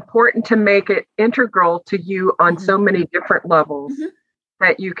 It's important to make it integral to you on mm-hmm. so many different levels mm-hmm.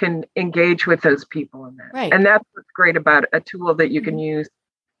 that you can engage with those people in that. Right. And that's what's great about a tool that you mm-hmm. can use,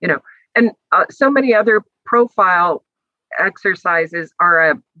 and so many other profile exercises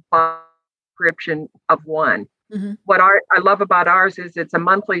are a subscription of one. Mm-hmm. What I love about ours is it's a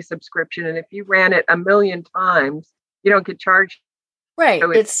monthly subscription. And if you ran it 1,000,000 times, you don't get charged. Right.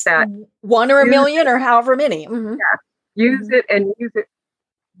 So it's that one or 1,000,000 or however many. Mm-hmm. Yeah. Use mm-hmm. it and use it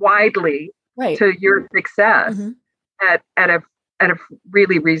widely to your success mm-hmm. at a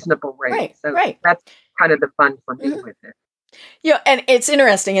really reasonable rate. Right. So right. that's kind of the fun for me mm-hmm. with it. Yeah. And it's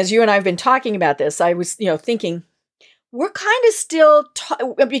interesting, as you and I have been talking about this, I was, thinking we're kind of still,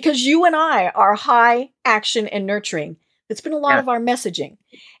 because you and I are high action and nurturing. It's been a lot of our messaging,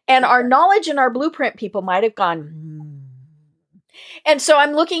 and our knowledge and our blueprint people might have gone, And so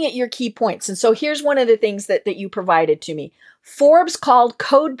I'm looking at your key points. And so here's one of the things that you provided to me. Forbes called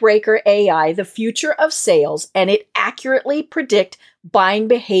Codebreaker AI the future of sales, and it accurately predict buying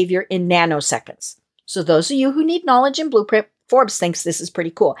behavior in nanoseconds. So those of you who need knowledge and blueprint, Forbes thinks this is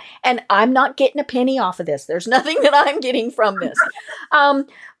pretty cool. And I'm not getting a penny off of this. There's nothing that I'm getting from this.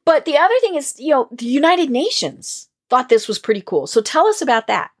 But the other thing is, the United Nations thought this was pretty cool. So tell us about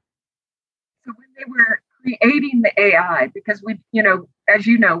that. So when they were creating the AI, because we, as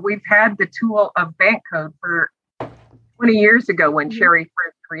you know, we've had the tool of bank code for 20 years ago when Sherry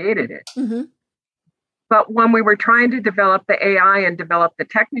first created it. Mm-hmm. But when we were trying to develop the AI and develop the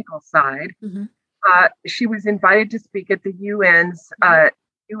technical side, she was invited to speak at the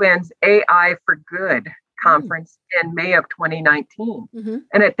UN's AI for Good conference in May of 2019. Mm-hmm.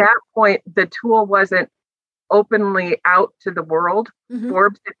 And at that point, the tool wasn't openly out to the world.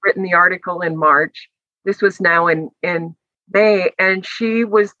 Forbes had written the article in March. This was now in May, and she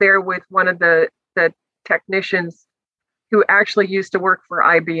was there with one of the technicians who actually used to work for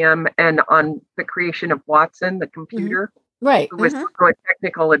IBM and on the creation of Watson, the computer. Right. Who was a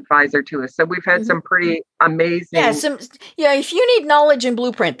technical advisor to us. So we've had some pretty amazing. If you need knowledge and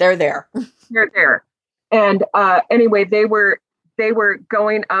blueprint, they're there. They're there. And anyway, they were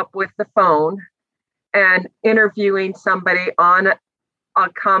going up with the phone and interviewing somebody on a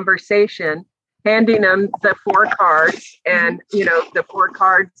conversation, handing them the 4 cards, and the 4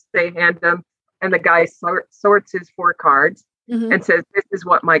 cards they hand them, and the guy sorts his 4 cards and says, "This is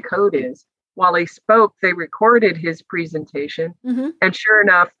what my code is." While he spoke, they recorded his presentation, and sure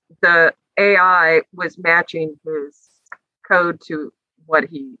enough, the AI was matching his code to what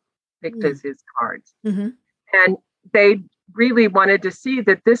he picked as his cards. And they really wanted to see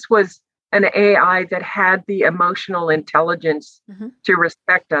that this was an AI that had the emotional intelligence to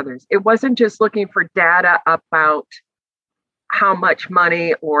respect others. It wasn't just looking for data about how much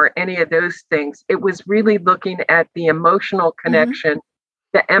money or any of those things. It was really looking at the emotional connection,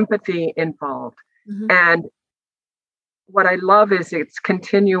 the empathy involved. And what I love is it's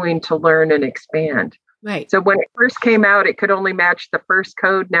continuing to learn and expand. Right. So when it first came out, it could only match the first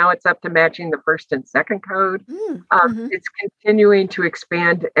code. Now it's up to matching the first and second code. It's continuing to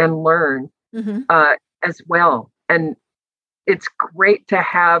expand and learn as well. And it's great to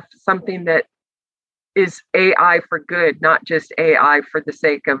have something that is AI for good, not just AI for the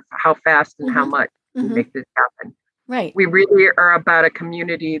sake of how fast and how much to make this happen. Right. We really are about a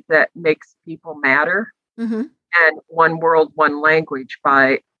community that makes people matter, and one world, one language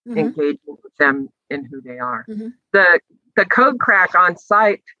by engaging with them in who they are. The Code Crack on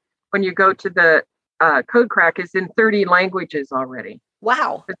site, when you go to the Code Crack, is in 30 languages already.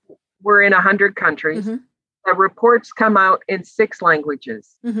 Wow. We're in 100 countries. the reports come out in 6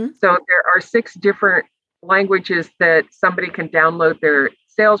 languages. Mm-hmm. So there are 6 different languages that somebody can download their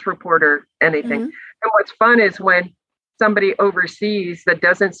sales report or anything. Mm-hmm. And what's fun is when somebody overseas that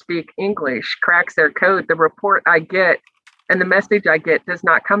doesn't speak English cracks their code, the report I get and the message I get does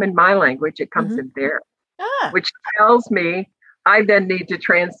not come in my language. It comes in theirs, which tells me I then need to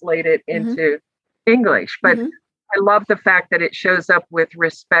translate it into English. But I love the fact that it shows up with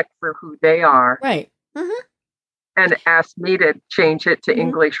respect for who they are. Right. And ask me to change it to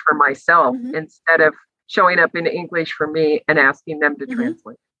English for myself instead of showing up in English for me and asking them to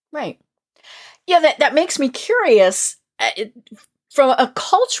translate. Right. Yeah, that makes me curious from a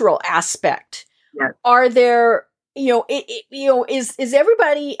cultural aspect. Yes. Are there, is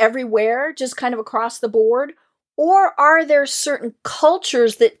everybody everywhere just kind of across the board? Or are there certain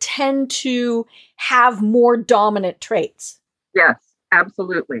cultures that tend to have more dominant traits? Yes,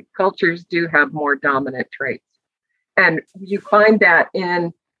 absolutely. Cultures do have more dominant traits. And you find that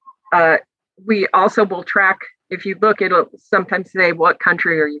in, we also will track, if you look, it'll sometimes say, what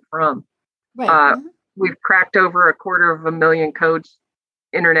country are you from? Right. We've cracked over 250,000 codes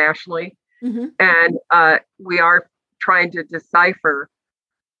internationally. And we are trying to decipher,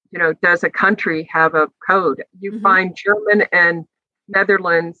 does a country have a code? You find German and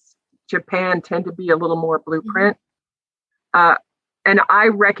Netherlands, Japan tend to be a little more blueprint. And I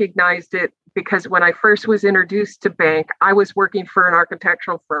recognized it because when I first was introduced to Bank, I was working for an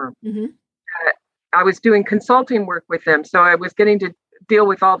architectural firm. I was doing consulting work with them. So I was getting to deal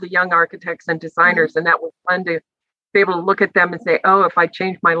with all the young architects and designers. And that was fun to be able to look at them and say, oh, if I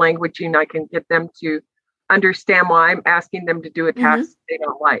change my languaging, I can get them to understand why I'm asking them to do a task they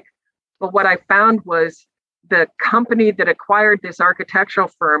don't like. But what I found was the company that acquired this architectural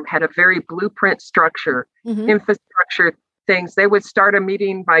firm had a very blueprint structure, infrastructure things. They would start a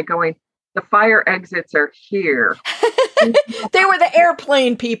meeting by going, the fire exits are here. They were the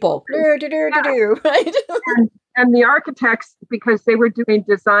airplane people. Right? And the architects, because they were doing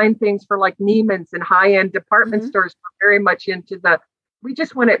design things for like Neiman's and high-end department stores, were very much into we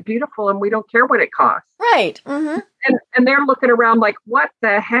just want it beautiful and we don't care what it costs. Right. And they're looking around like, what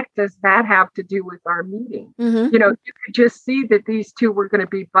the heck does that have to do with our meeting? You could just see that these two were going to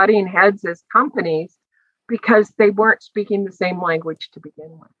be butting heads as companies because they weren't speaking the same language to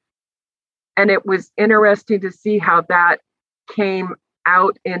begin with. And it was interesting to see how that came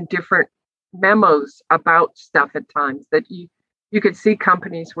out in different memos about stuff at times, that you could see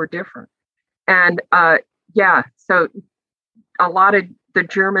companies were different. And so a lot of the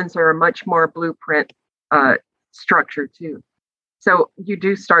Germans are a much more blueprint structure too. So you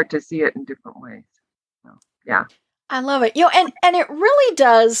do start to see it in different ways. So, yeah. I love it. And it really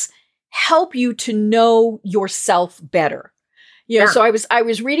does help you to know yourself better. So I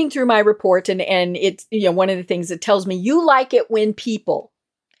was reading through my report and it's, one of the things that tells me you like it when people.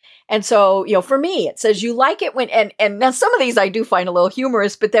 And so, for me, it says you like it when, and now some of these I do find a little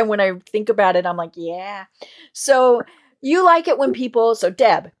humorous, but then when I think about it, I'm like, yeah. So you like it when people, so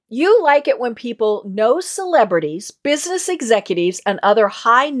Deb, you like it when people know celebrities, business executives, and other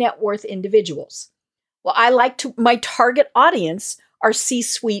high net worth individuals. Well, I like my target audience are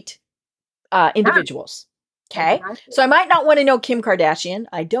C-suite individuals. Okay. So I might not want to know Kim Kardashian.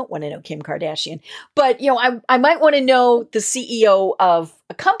 I don't want to know Kim Kardashian, but I might want to know the CEO of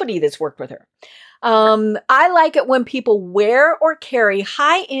a company that's worked with her. I like it when people wear or carry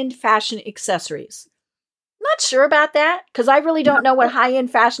high-end fashion accessories. Not sure about that because I really don't know what high-end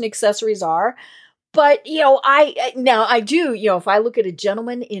fashion accessories are. But, I do, if I look at a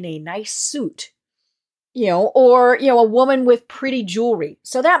gentleman in a nice suit, or, a woman with pretty jewelry.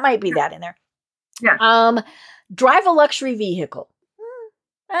 So that might be that in there. Yeah. Drive a luxury vehicle.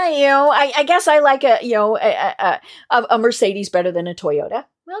 I guess I like a Mercedes better than a Toyota.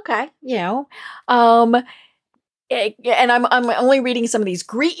 Okay. And I'm only reading some of these.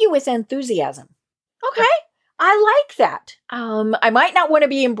 Greet you with enthusiasm. Okay. I like that. I might not want to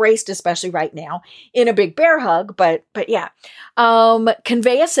be embraced, especially right now, in a big bear hug, but yeah.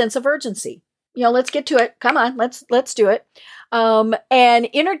 Convey a sense of urgency. Let's get to it. Come on, let's do it. And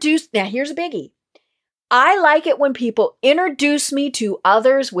introduce. Now, here's a biggie. I like it when people introduce me to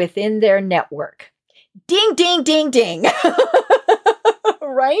others within their network. Ding, ding, ding, ding.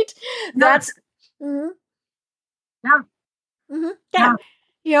 Right? That's.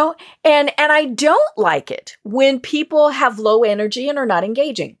 Yeah. And I don't like it when people have low energy and are not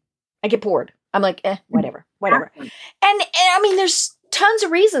engaging. I get bored. I'm like, whatever. And I mean, there's tons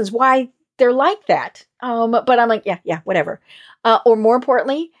of reasons why they're like that. But I'm like, yeah, whatever. Or more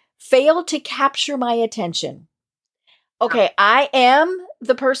importantly, fail to capture my attention. Okay, I am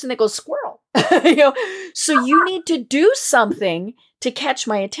the person that goes squirrel. So you need to do something to catch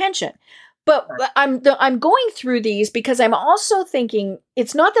my attention. But I'm going through these because I'm also thinking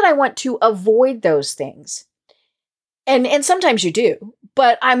it's not that I want to avoid those things. And sometimes you do,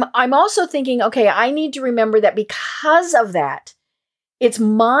 but I'm also thinking, okay, I need to remember that because of that, it's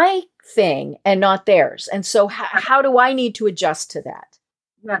my thing and not theirs. And so how do I need to adjust to that?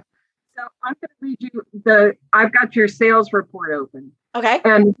 Yeah. So I'm going to read you I've got your sales report open. Okay.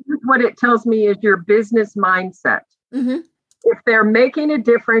 And what it tells me is your business mindset. Mm-hmm. If they're making a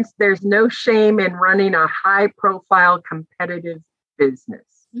difference, there's no shame in running a high profile competitive business.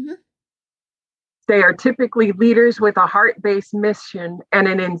 Mm-hmm. They are typically leaders with a heart-based mission and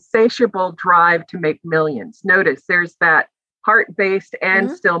an insatiable drive to make millions. Notice there's that heart-based and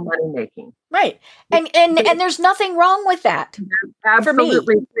still money-making. Right. And there's nothing wrong with that.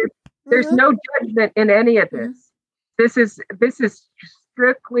 Absolutely. For me. There's no judgment in any of this. This is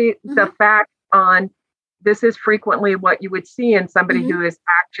strictly the fact on this is frequently what you would see in somebody who is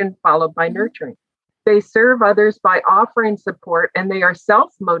action followed by nurturing. They serve others by offering support, and they are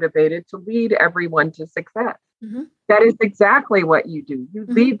self-motivated to lead everyone to success. Mm-hmm. That is exactly what you do. You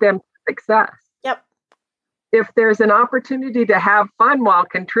lead them to success. Yep. If there's an opportunity to have fun while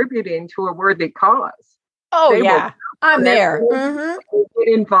contributing to a worthy cause. Oh, yeah. I'm there. Get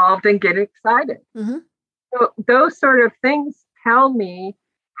involved and get excited. Mm-hmm. So those sort of things tell me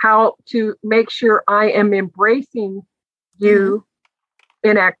how to make sure I am embracing you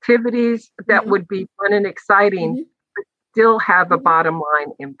in activities that would be fun and exciting, but still have a bottom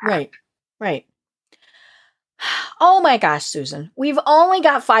line impact. Right. Oh my gosh, Susan, we've only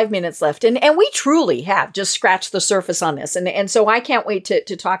got 5 minutes left, and we truly have just scratched the surface on this. And so I can't wait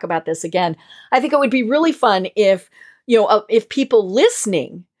to talk about this again. I think it would be really fun if people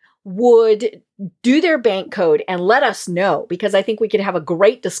listening would do their bank code and let us know, because I think we could have a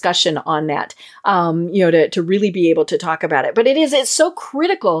great discussion on that, to really be able to talk about it. But it's so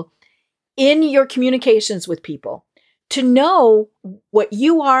critical in your communications with people to know what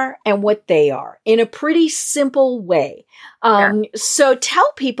you are and what they are in a pretty simple way. So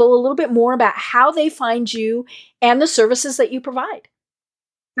tell people a little bit more about how they find you and the services that you provide.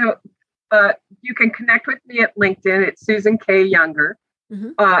 So you can connect with me at LinkedIn. It's Susan K. Younger.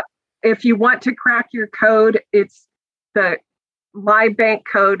 Mm-hmm. If you want to crack your code, it's my bank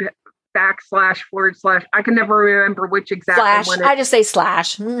code / I can never remember which exact one. I just say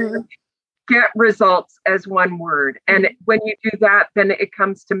slash. Mm-hmm. Get results as one word. And when you do that, then it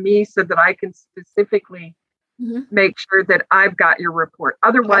comes to me so that I can specifically make sure that I've got your report.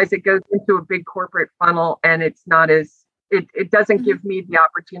 Otherwise, it goes into a big corporate funnel, and it's not as it doesn't give me the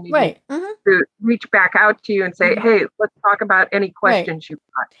opportunity to reach back out to you and say, hey, let's talk about any questions you've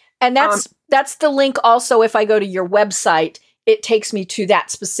got. And that's the link also. If I go to your website, it takes me to that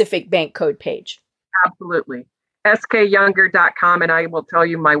specific bank code page. Absolutely. skyounger.com. And I will tell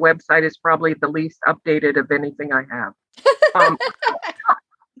you, my website is probably the least updated of anything I have.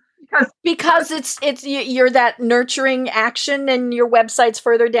 Because you're that nurturing action, and your website's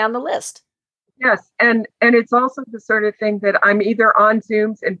further down the list. Yes. And it's also the sort of thing that I'm either on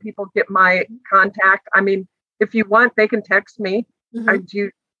Zooms and people get my contact. I mean, if you want, they can text me. I do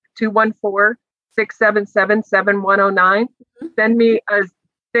 214-677-7109. Send me a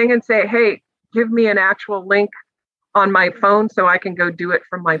thing and say, hey, give me an actual link on my phone so I can go do it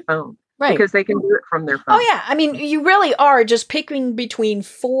from my phone. Right. Because they can do it from their phone. Oh, yeah. I mean, you really are just picking between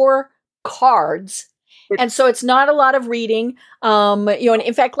 4 cards. And so it's not a lot of reading. And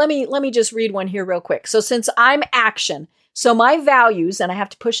in fact, let me just read one here real quick. So since I'm action, so my values, and I have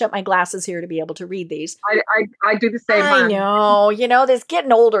to push up my glasses here to be able to read these. I do the same. I know, this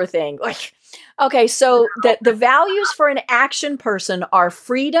getting older thing. Okay, so the values for an action person are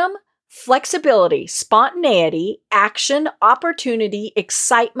freedom, flexibility, spontaneity, action, opportunity,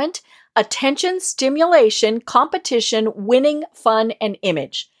 excitement, attention, stimulation, competition, winning, fun, and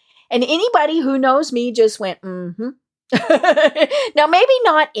image. And anybody who knows me just went, Now, maybe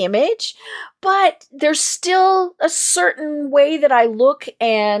not image, but there's still a certain way that I look,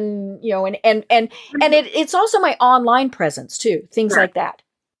 and it's also my online presence too, things like that.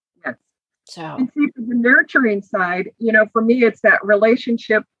 Yes. So, and see, for the nurturing side, for me, it's that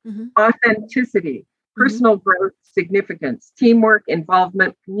relationship, authenticity, personal growth, significance, teamwork,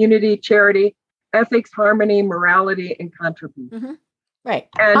 involvement, community, charity, ethics, harmony, morality, and contribution. Right.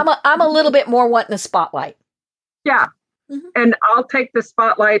 And I'm a little bit more wanting the spotlight. Yeah. And I'll take the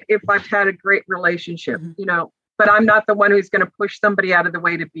spotlight if I've had a great relationship, but I'm not the one who's going to push somebody out of the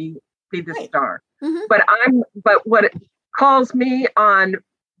way to be the star. But what it calls me on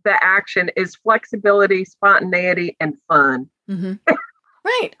the action is flexibility, spontaneity, and fun.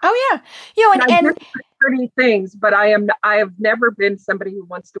 Right. Right. Oh, yeah. You know, and pretty things, but I have never been somebody who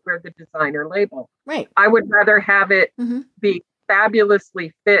wants to wear the designer label. Right. I would rather have it be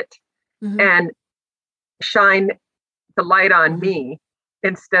fabulously fit and shine the light on me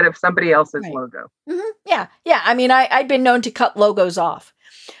instead of somebody else's logo. Yeah. Yeah. I mean, I'd been known to cut logos off.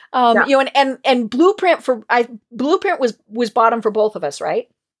 You know, and Blueprint was bottom for both of us, right?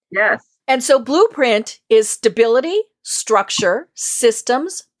 Yes. And so Blueprint is stability, structure,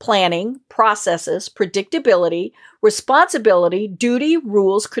 systems, planning, processes, predictability, responsibility, duty,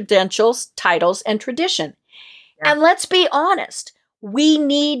 rules, credentials, titles, and tradition. Yeah. And let's be honest, we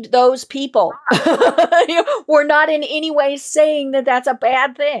need those people. We're not in any way saying that that's a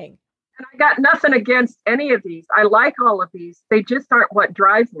bad thing. And I got nothing against any of these. I like all of these. They just aren't what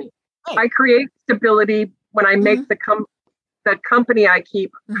drives me. Right. I create stability when I make the company I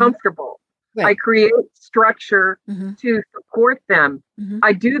keep comfortable. Right. I create structure to support them.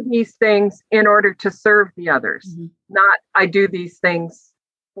 I do these things in order to serve the others, not I do these things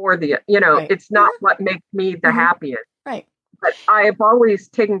for the, it's not what makes me the happiest. Right. But I have always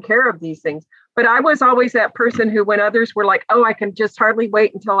taken care of these things. But I was always that person who, when others were like, oh, I can just hardly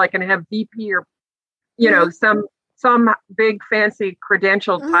wait until I can have VP or, some big fancy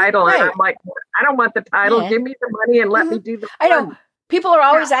credential title. Right. And I'm like, I don't want the title. Give me the money and let me do the fun. I know. People are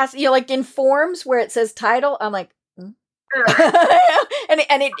always asking, like in forms where it says title, I'm like, and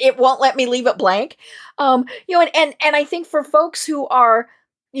it won't let me leave it blank. And I think for folks who are,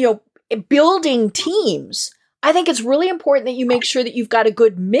 building teams, I think it's really important that you make sure that you've got a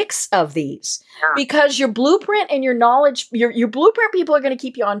good mix of these because your blueprint and your knowledge, your blueprint people are going to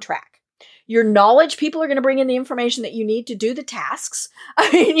keep you on track. Your knowledge people are going to bring in the information that you need to do the tasks. I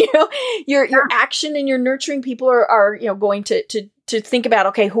mean, your action and your nurturing people are going to think about,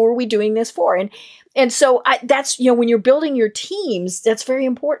 okay, who are we doing this for? And so that's, when you're building your teams, that's very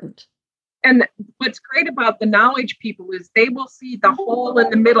important. And what's great about the knowledge people is they will see the hole in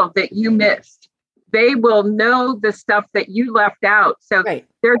the middle that you missed. They will know the stuff that you left out. So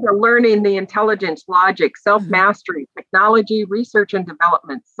they're learning the intelligence, logic, self-mastery, technology, research and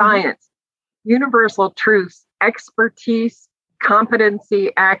development, science, universal truths, expertise,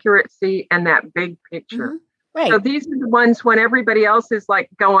 competency, accuracy, and that big picture. Right. So these are the ones when everybody else is like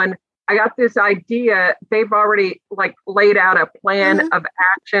going, I got this idea. They've already like laid out a plan of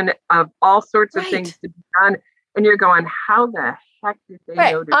action of all sorts of things to be done. And you're going, how the heck did they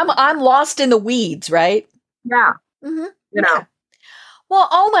know? I'm lost in the weeds, right? Yeah. Yeah. Well,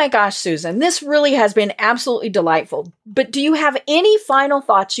 oh my gosh, Susan, this really has been absolutely delightful. But do you have any final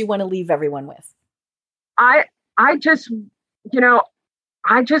thoughts you want to leave everyone with? I just want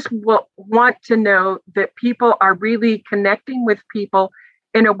to know that people are really connecting with people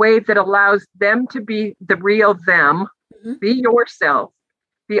in a way that allows them to be the real them, be yourself,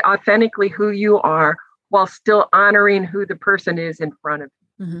 be authentically who you are, while still honoring who the person is in front of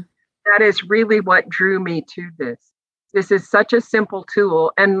you. That is really what drew me to this. This is such a simple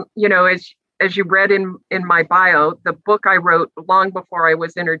tool. And, as you read in my bio, the book I wrote long before I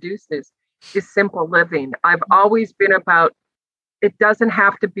was introduced is Simple Living. I've always been about, it doesn't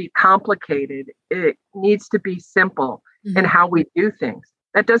have to be complicated. It needs to be simple in how we do things.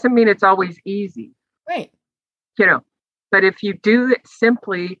 That doesn't mean it's always easy. Right. But if you do it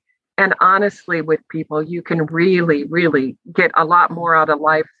simply and honestly with people, you can really, really get a lot more out of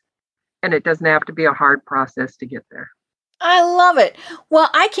life. And it doesn't have to be a hard process to get there. I love it. Well,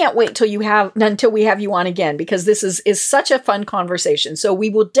 I can't wait until we have you on again, because this is such a fun conversation. So we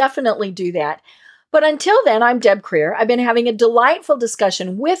will definitely do that. But until then, I'm Deb Creer. I've been having a delightful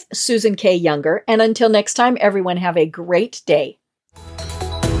discussion with Susan K. Younger. And until next time, everyone have a great day.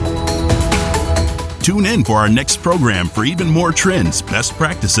 Tune in for our next program for even more trends, best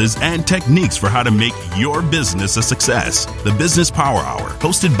practices, and techniques for how to make your business a success. The Business Power Hour,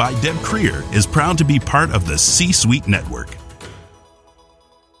 hosted by Deb Creer, is proud to be part of the C-Suite Network.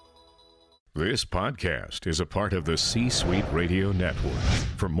 This podcast is a part of the C-Suite Radio Network.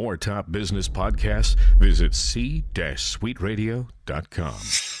 For more top business podcasts, visit c-suiteradio.com.